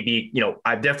I maybe,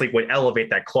 I definitely would elevate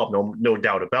that club, no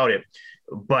doubt about it.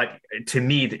 But to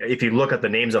me, if you look at the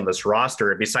names on this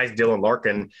roster, besides Dylan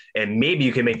Larkin, and maybe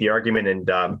you can make the argument and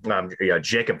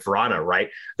Jacob Vrana, right?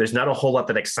 There's not a whole lot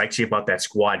that excites you about that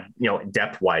squad,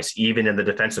 depth-wise, even in the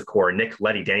defensive core. Nick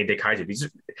Leddy, Danny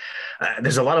DeKeyser.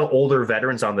 There's a lot of older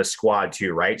veterans on this squad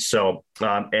too, right? So,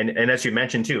 and as you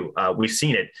mentioned too, we've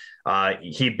seen it.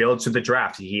 He builds to the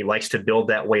draft. He likes to build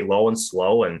that way low and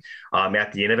slow. And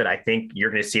at the end of it, I think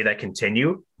you're going to see that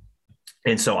continue.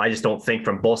 And so I just don't think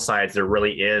from both sides there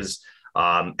really is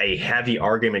a heavy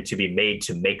argument to be made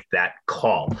to make that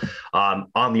call.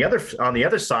 On the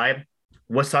other side,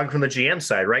 let's talk from the GM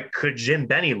side, right? Could Jim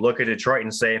Benny look at Detroit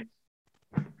and say,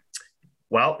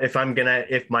 well, if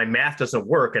my math doesn't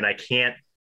work and I can't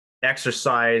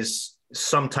exercise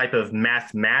some type of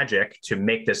math magic to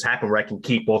make this happen where I can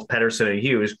keep both Pettersson and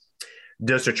Hughes,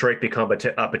 does Detroit become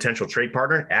a potential trade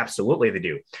partner? Absolutely, they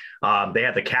do. They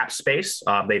have the cap space.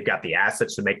 They've got the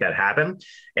assets to make that happen.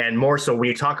 And more so, when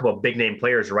you talk about big name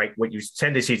players, right, what you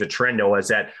tend to see as a trend, Noah, is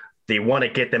that they want to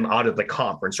get them out of the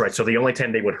conference, right? So the only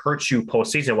time they would hurt you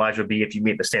postseason wise would be if you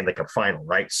meet the Stanley Cup final,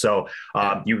 right? So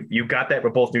you got that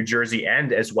with both New Jersey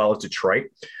and as well as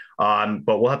Detroit. But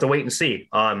we'll have to wait and see.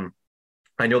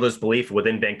 I know there's belief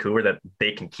within Vancouver that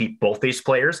they can keep both these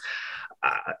players.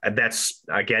 That's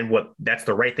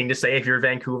the right thing to say if you're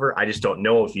Vancouver. I just don't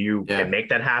know if you can make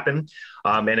that happen.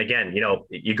 And again,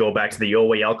 you go back to the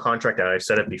OEL contract, and I've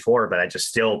said it before, but I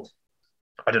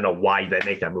don't know why they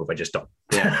make that move. I just don't.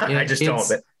 Yeah, I just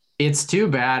don't. It's too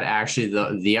bad,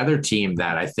 actually. The other team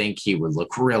that I think he would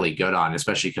look really good on,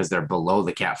 especially because they're below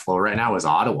the cap floor right now, is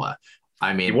Ottawa.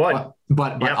 I mean,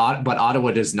 but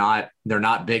Ottawa does not. They're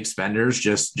not big spenders,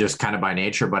 just kind of by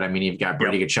nature. But I mean, you've got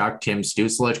Brady Tkachuk, Tim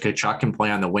Stützle. Tkachuk can play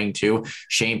on the wing too.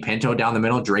 Shane Pinto down the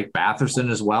middle. Drake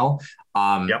Batherson as well.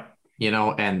 And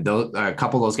a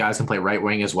couple of those guys can play right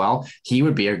wing as well. He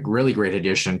would be a really great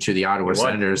addition to the Ottawa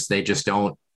Senators. They just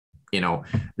don't,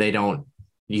 they don't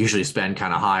usually spend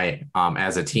kind of high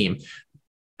as a team.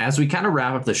 As we kind of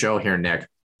wrap up the show here, Nick,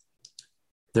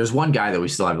 there's one guy that we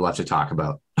still have left to talk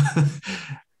about.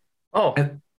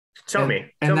 Tell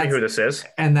me who this is.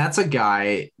 And that's a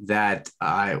guy that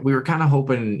we were kind of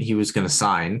hoping he was going to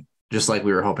sign, just like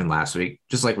we were hoping last week,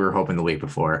 just like we were hoping the week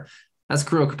before. That's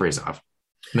Kirill Kaprizov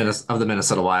of the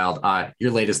Minnesota Wild.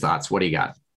 Your latest thoughts. What do you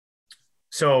got?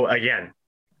 So again,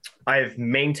 I've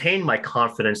maintained my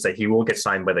confidence that he will get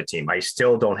signed by the team. I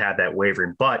still don't have that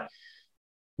wavering, but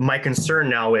my concern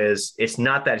now is it's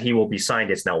not that he will be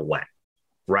signed. It's now when,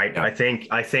 right? Yeah. I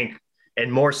think,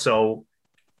 and more so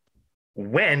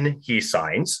when he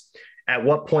signs, at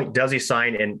what point does he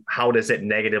sign and how does it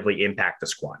negatively impact the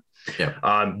squad?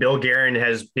 Yeah. Bill Guerin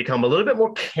has become a little bit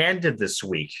more candid this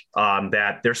week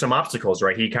that there's some obstacles,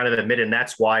 right? He kind of admitted, and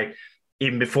that's why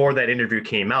even before that interview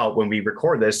came out, when we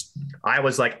record this, I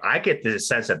was like, I get the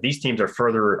sense that these teams are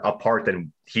further apart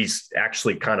than he's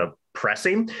actually kind of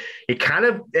pressing. He kind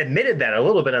of admitted that a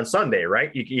little bit on Sunday,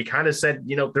 right? He kind of said,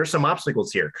 there's some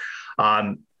obstacles here.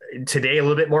 Today, a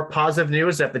little bit more positive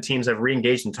news that the teams have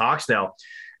re-engaged in talks now.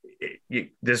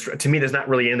 To me, there's not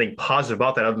really anything positive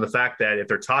about that other than the fact that if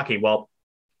they're talking, well,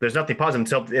 there's nothing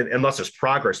positive unless there's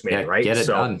progress made, right? Get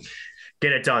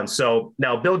it done. So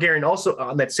now Bill Guerin also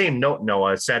on that same note,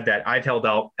 Noah, said that I've held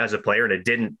out as a player and it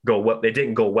didn't go well. It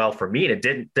didn't go well for me. And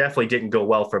it definitely didn't go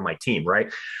well for my team.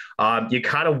 Right. You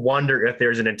kind of wonder if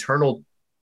there's an internal,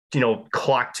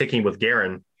 clock ticking with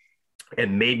Guerin,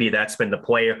 and maybe that's been the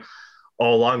play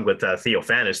all along with Theo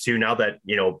Fanis too. Now that,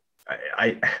 not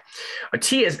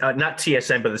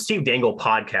TSN, but the Steve Dangle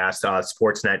podcast,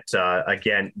 Sportsnet,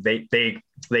 again, they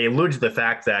allude to the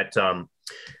fact that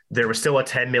there was still a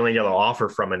 $10 million offer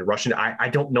from a Russian. I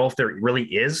don't know if there really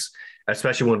is,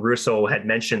 especially when Russo had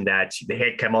mentioned that they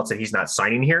had come out and said he's not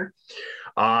signing here.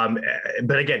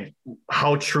 But again,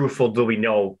 how truthful do we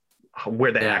know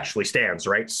where that actually stands,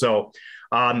 right? So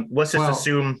let's just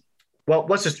assume. Well,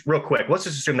 let's just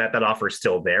assume that offer is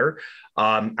still there.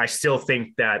 I still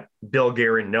think that Bill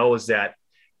Guerin knows that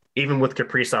even with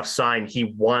Kaprizov signed, he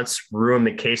wants room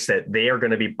in case that they are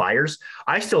going to be buyers.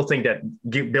 I still think that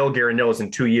Bill Guerin knows in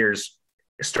 2 years,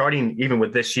 starting even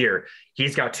with this year,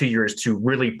 he's got 2 years to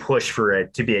really push for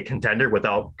it to be a contender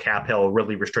without cap hell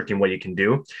really restricting what you can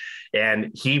do.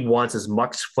 And he wants as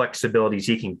much flexibility as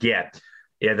he can get.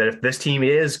 Yeah, that if this team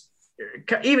is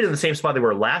even in the same spot they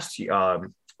were last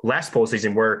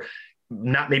postseason, where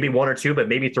not maybe one or two, but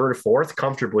maybe third or fourth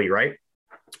comfortably, right?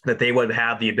 That they would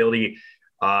have the ability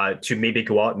to maybe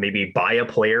go out and maybe buy a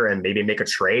player and maybe make a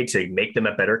trade to make them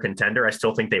a better contender. I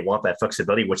still think they want that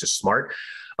flexibility, which is smart.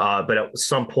 But at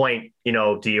some point,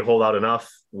 do you hold out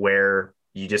enough where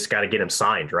you just got to get him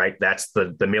signed, right? That's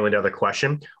the $1 million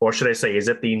question. Or should I say, is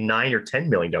it the $9 or $10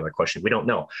 million question? We don't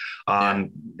know.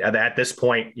 At this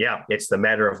point, yeah, it's the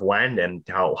matter of when and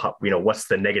how what's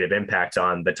the negative impact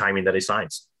on the timing that he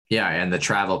signs. Yeah, and the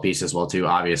travel piece as well too,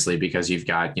 obviously, because you've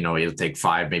got, it'll take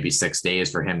 5, maybe 6 days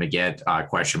for him to get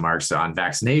question marks on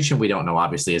vaccination. We don't know,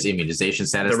 obviously, his immunization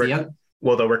status.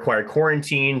 They'll require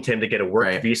quarantine to him to get a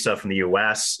work visa from the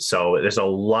U.S. So there's a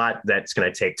lot that's going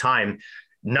to take time,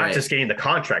 not just getting the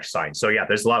contract signed. So yeah,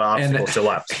 there's a lot of obstacles still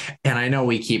left. And I know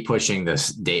we keep pushing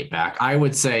this date back. I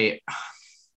would say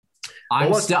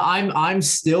I'm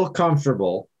still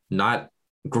comfortable, not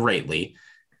greatly,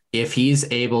 if he's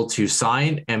able to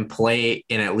sign and play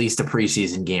in at least a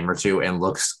preseason game or two and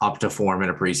looks up to form in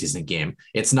a preseason game.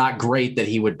 It's not great that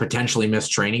he would potentially miss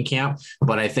training camp,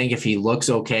 but I think if he looks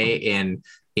okay in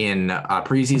a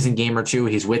preseason game or two,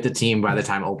 he's with the team by the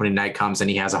time opening night comes and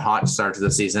he has a hot start to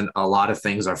the season, a lot of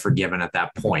things are forgiven at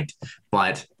that point.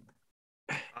 But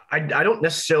I don't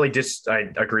necessarily I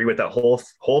agree with that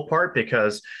whole part,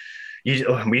 because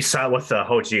we saw it with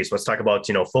let's talk about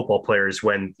football players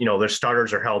when their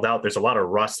starters are held out. There's a lot of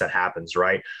rust that happens,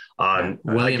 right?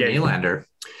 William Nylander.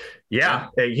 Yeah,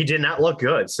 he did not look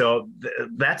good. So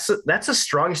that's a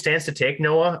strong stance to take,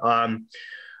 Noah. I'm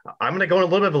going to go on a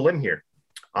little bit of a limb here.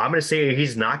 I'm going to say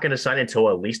he's not going to sign until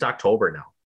at least October now,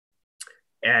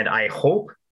 and I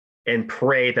hope and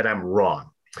pray that I'm wrong.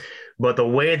 But the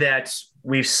way that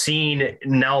we've seen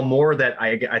now more that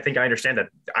I think I understand that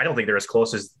I don't think they're as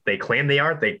close as they claim they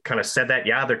are. They kind of said that,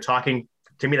 yeah, they're talking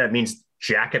to me. That means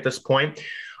jack at this point.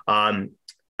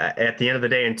 At the end of the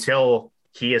day, until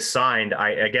he is signed,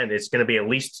 it's going to be at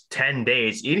least 10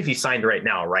 days. Even if he signed right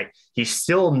now, right, he's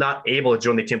still not able to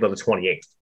join the team until the 28th,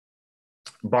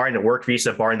 barring the work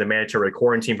visa, barring the mandatory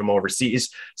quarantine from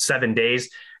overseas, 7 days.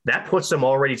 That puts him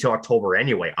already to October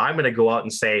anyway. I'm going to go out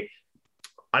and say,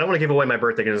 I don't want to give away my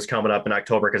birthday because it's coming up in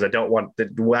October, because I don't want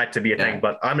that to be a thing,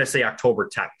 but I'm going to say October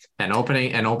 10th. And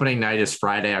opening night is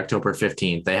Friday, October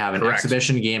 15th. They have an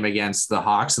exhibition game against the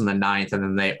Hawks on the 9th, and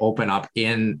then they open up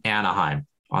in Anaheim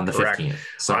on the 15th.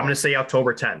 So I'm going to say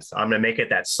October 10th. I'm going to make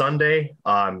it that Sunday,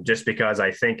 just because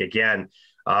I think, again,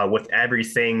 with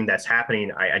everything that's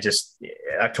happening, I just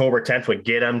October 10th would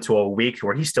get him to a week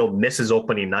where he still misses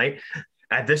opening night.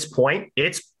 At this point,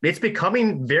 it's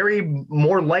becoming very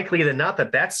more likely than not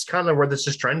that's kind of where this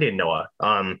is trending, Noah.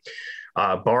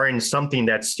 Barring something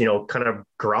that's kind of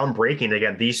groundbreaking.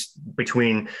 Again, these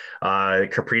between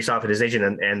Kaprizov and his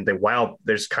agent and the Wild,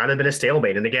 there's kind of been a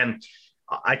stalemate. And again,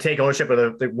 I take ownership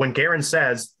of when Guerin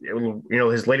says,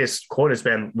 his latest quote has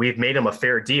been, "We've made him a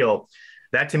fair deal."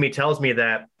 That to me tells me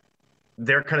that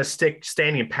they're kind of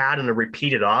standing pat on a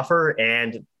repeated offer,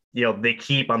 and they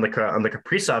keep on the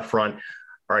Kaprizov front.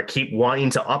 Or keep wanting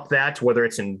to up that, whether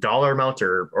it's in dollar amount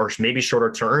or maybe shorter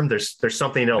term. There's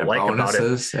something they don't like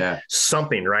bonuses, about it.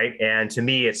 Something, right? And to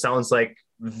me, it sounds like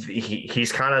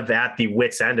he's kind of at the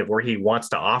wit's end of where he wants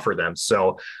to offer them.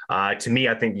 So to me,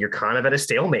 I think you're kind of at a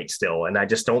stalemate still. And I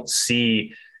just don't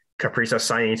see Kaprizov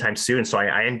signing anytime soon. So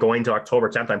I am going to October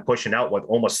 10th. I'm pushing out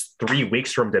almost 3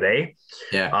 weeks from today.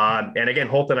 Yeah. And again,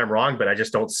 hope that I'm wrong, but I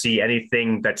just don't see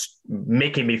anything that's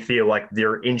making me feel like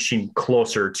they're inching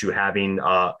closer to having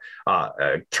a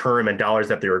term and dollars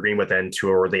that they're agreeing with, and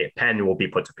or the pen will be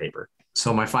put to paper.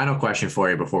 So my final question for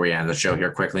you before we end the show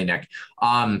here quickly, Nick,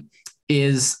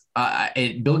 is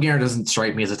Bill Guerin doesn't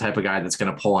strike me as the type of guy that's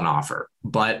going to pull an offer.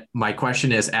 But my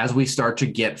question is, as we start to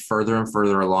get further and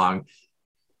further along,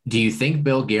 do you think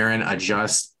Bill Guerin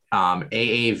adjusts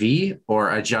AAV or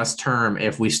adjust term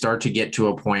if we start to get to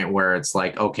a point where it's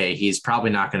like, okay, he's probably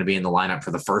not going to be in the lineup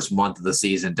for the first month of the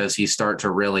season? Does he start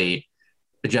to really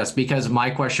adjust? Because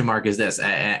my question mark is this,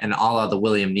 and a la the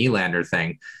William Nylander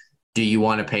thing, do you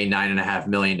want to pay $9.5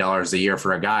 million a year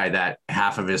for a guy that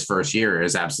half of his first year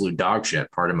is absolute dog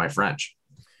shit? Pardon my French.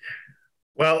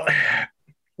 Well,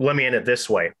 let me end it this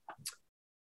way.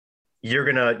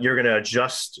 You're gonna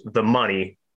adjust the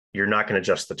money. You're not going to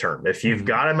adjust the term. If you've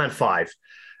got him at 5,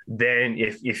 then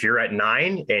if you're at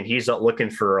 9 and he's not looking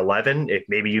for 11, if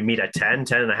maybe you meet at 10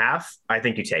 and a half, I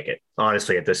think you take it,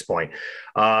 honestly, at this point.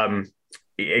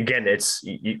 again,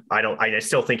 I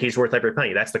still think he's worth every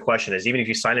penny. That's the question, is even if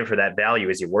you sign him for that value,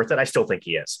 is he worth it? I still think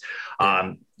he is.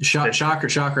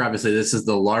 Shocker. Obviously, this is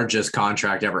the largest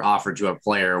contract ever offered to a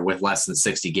player with less than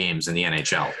 60 games in the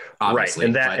NHL.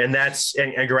 Obviously. Right.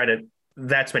 And granted,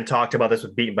 that's been talked about. This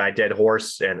was beaten by a dead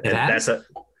horse. And that's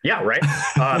yeah, right.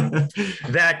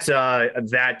 That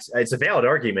it's a valid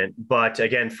argument, but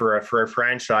again, for a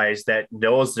franchise that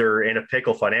knows they're in a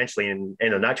pickle financially in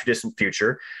a not too distant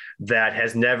future, that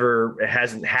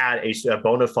hasn't had a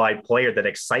bona fide player that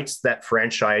excites that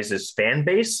franchise's fan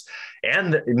base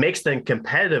and it makes them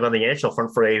competitive on the NHL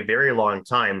front for a very long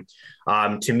time.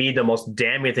 To me, the most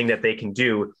damning thing that they can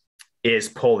do is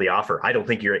pull the offer. I don't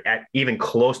think you're even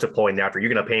close to pulling the offer.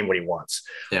 You're going to pay him what he wants,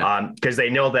 because they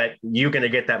know that you're going to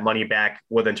get that money back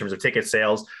in terms of ticket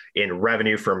sales, in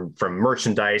revenue from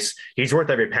merchandise. He's worth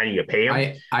every penny you pay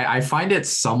him. I find it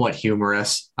somewhat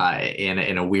humorous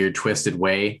in a weird, twisted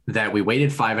way that we waited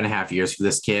 5.5 years for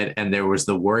this kid, and there was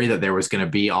the worry that there was going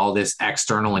to be all this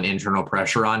external and internal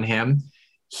pressure on him.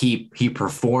 He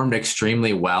performed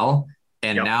extremely well.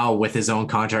 And now with his own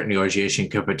contract negotiation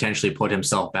could potentially put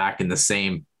himself back in the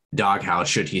same doghouse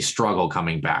should he struggle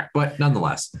coming back. But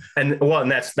nonetheless. And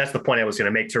that's the point I was going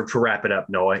to make to wrap it up,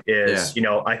 Noah, is,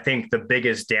 I think the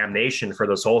biggest damnation for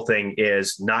this whole thing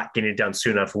is not getting it done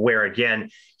soon enough, where again,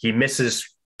 he misses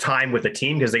time with the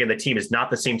team, because again, the team is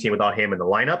not the same team without him in the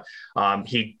lineup.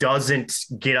 He doesn't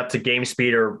get up to game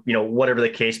speed or, whatever the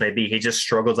case may be. He just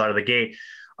struggles out of the gate.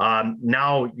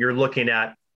 Now you're looking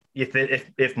at,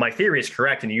 if my theory is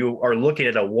correct and you are looking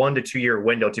at a 1 to 2 year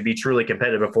window to be truly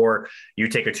competitive before you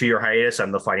take a 2-year hiatus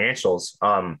on the financials,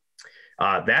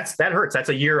 that hurts. That's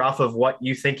a year off of what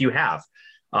you think you have.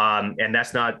 And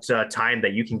that's not time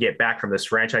that you can get back from this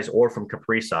franchise or from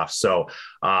Kaprizov. So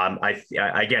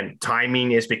again,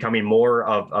 timing is becoming more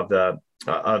of the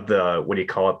what do you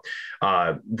call it?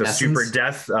 The essence? Super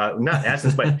death, not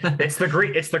essence, but it's the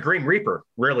Grim Reaper.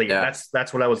 Really. Yeah.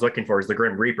 That's what I was looking for, is the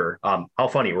Grim Reaper. How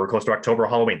funny. We're close to October,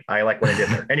 Halloween. I like what I did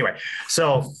there. Anyway.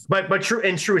 So, but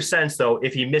in true sense though,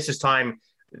 if he misses time,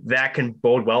 that can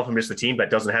bode well from just the team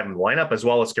that doesn't have him line up, as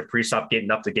well as Kaprizov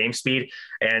getting up to game speed.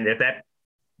 And if that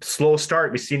slow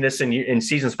start, we've seen this in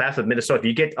seasons past with Minnesota, if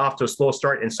you get off to a slow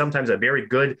start and sometimes a very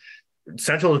good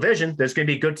Central Division, there's going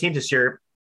to be good teams this year.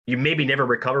 You maybe never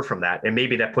recover from that. And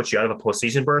maybe that puts you out of a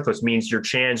postseason berth, which means your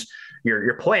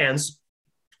plans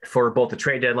for both the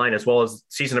trade deadline as well as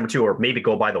season number 2, or maybe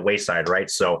go by the wayside. Right.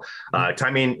 So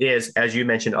timing is, as you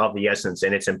mentioned, of the essence,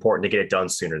 and it's important to get it done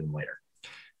sooner than later.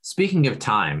 Speaking of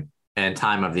time and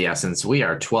time of the essence, we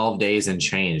are 12 days and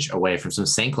change away from some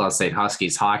St. Cloud State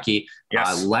Huskies hockey.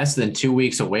 Yes. Less than 2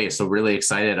 weeks away. So really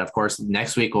excited. Of course,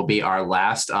 next week will be our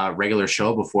last regular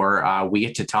show before we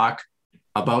get to talk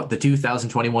about the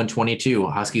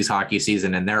 2021-22 Huskies hockey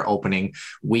season and their opening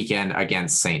weekend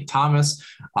against St. Thomas.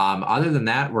 Other than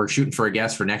that, we're shooting for a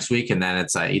guest for next week, and then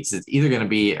it's either going to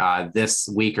be this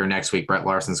week or next week. Brett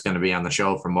Larson's going to be on the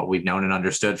show, from what we've known and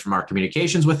understood from our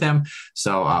communications with him.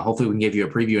 So hopefully we can give you a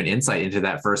preview and insight into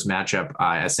that first matchup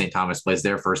as St. Thomas plays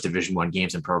their first Division I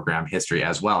games in program history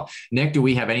as well. Nick, do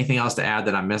we have anything else to add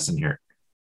that I'm missing here?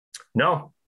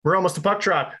 No, we're almost a puck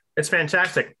drop. It's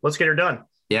fantastic. Let's get her done.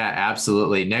 Yeah,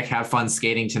 absolutely. Nick, have fun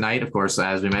skating tonight. Of course,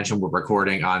 as we mentioned, we're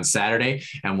recording on Saturday,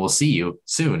 and we'll see you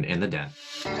soon in the den.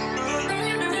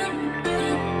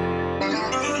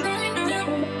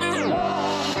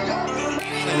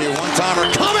 One-timer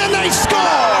coming, they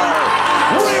score!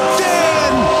 Ripped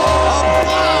in! A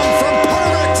bomb from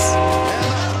Pervix!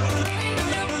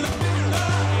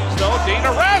 So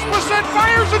Dana Rasmussen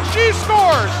fires and she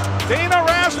scores! Dana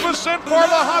Rasmussen for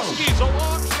the Huskies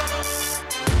alongside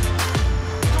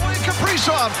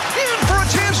Kaprizov in for a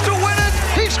chance to win it.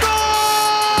 He scores!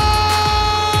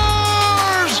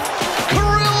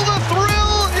 Kirill the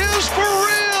Thrill is for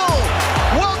real.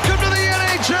 Welcome to the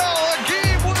NHL. A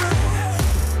game winner.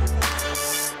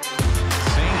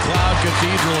 St. Cloud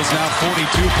Cathedral is now 42.6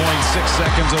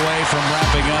 seconds away from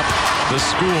wrapping up the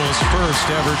school's first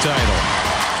ever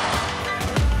title.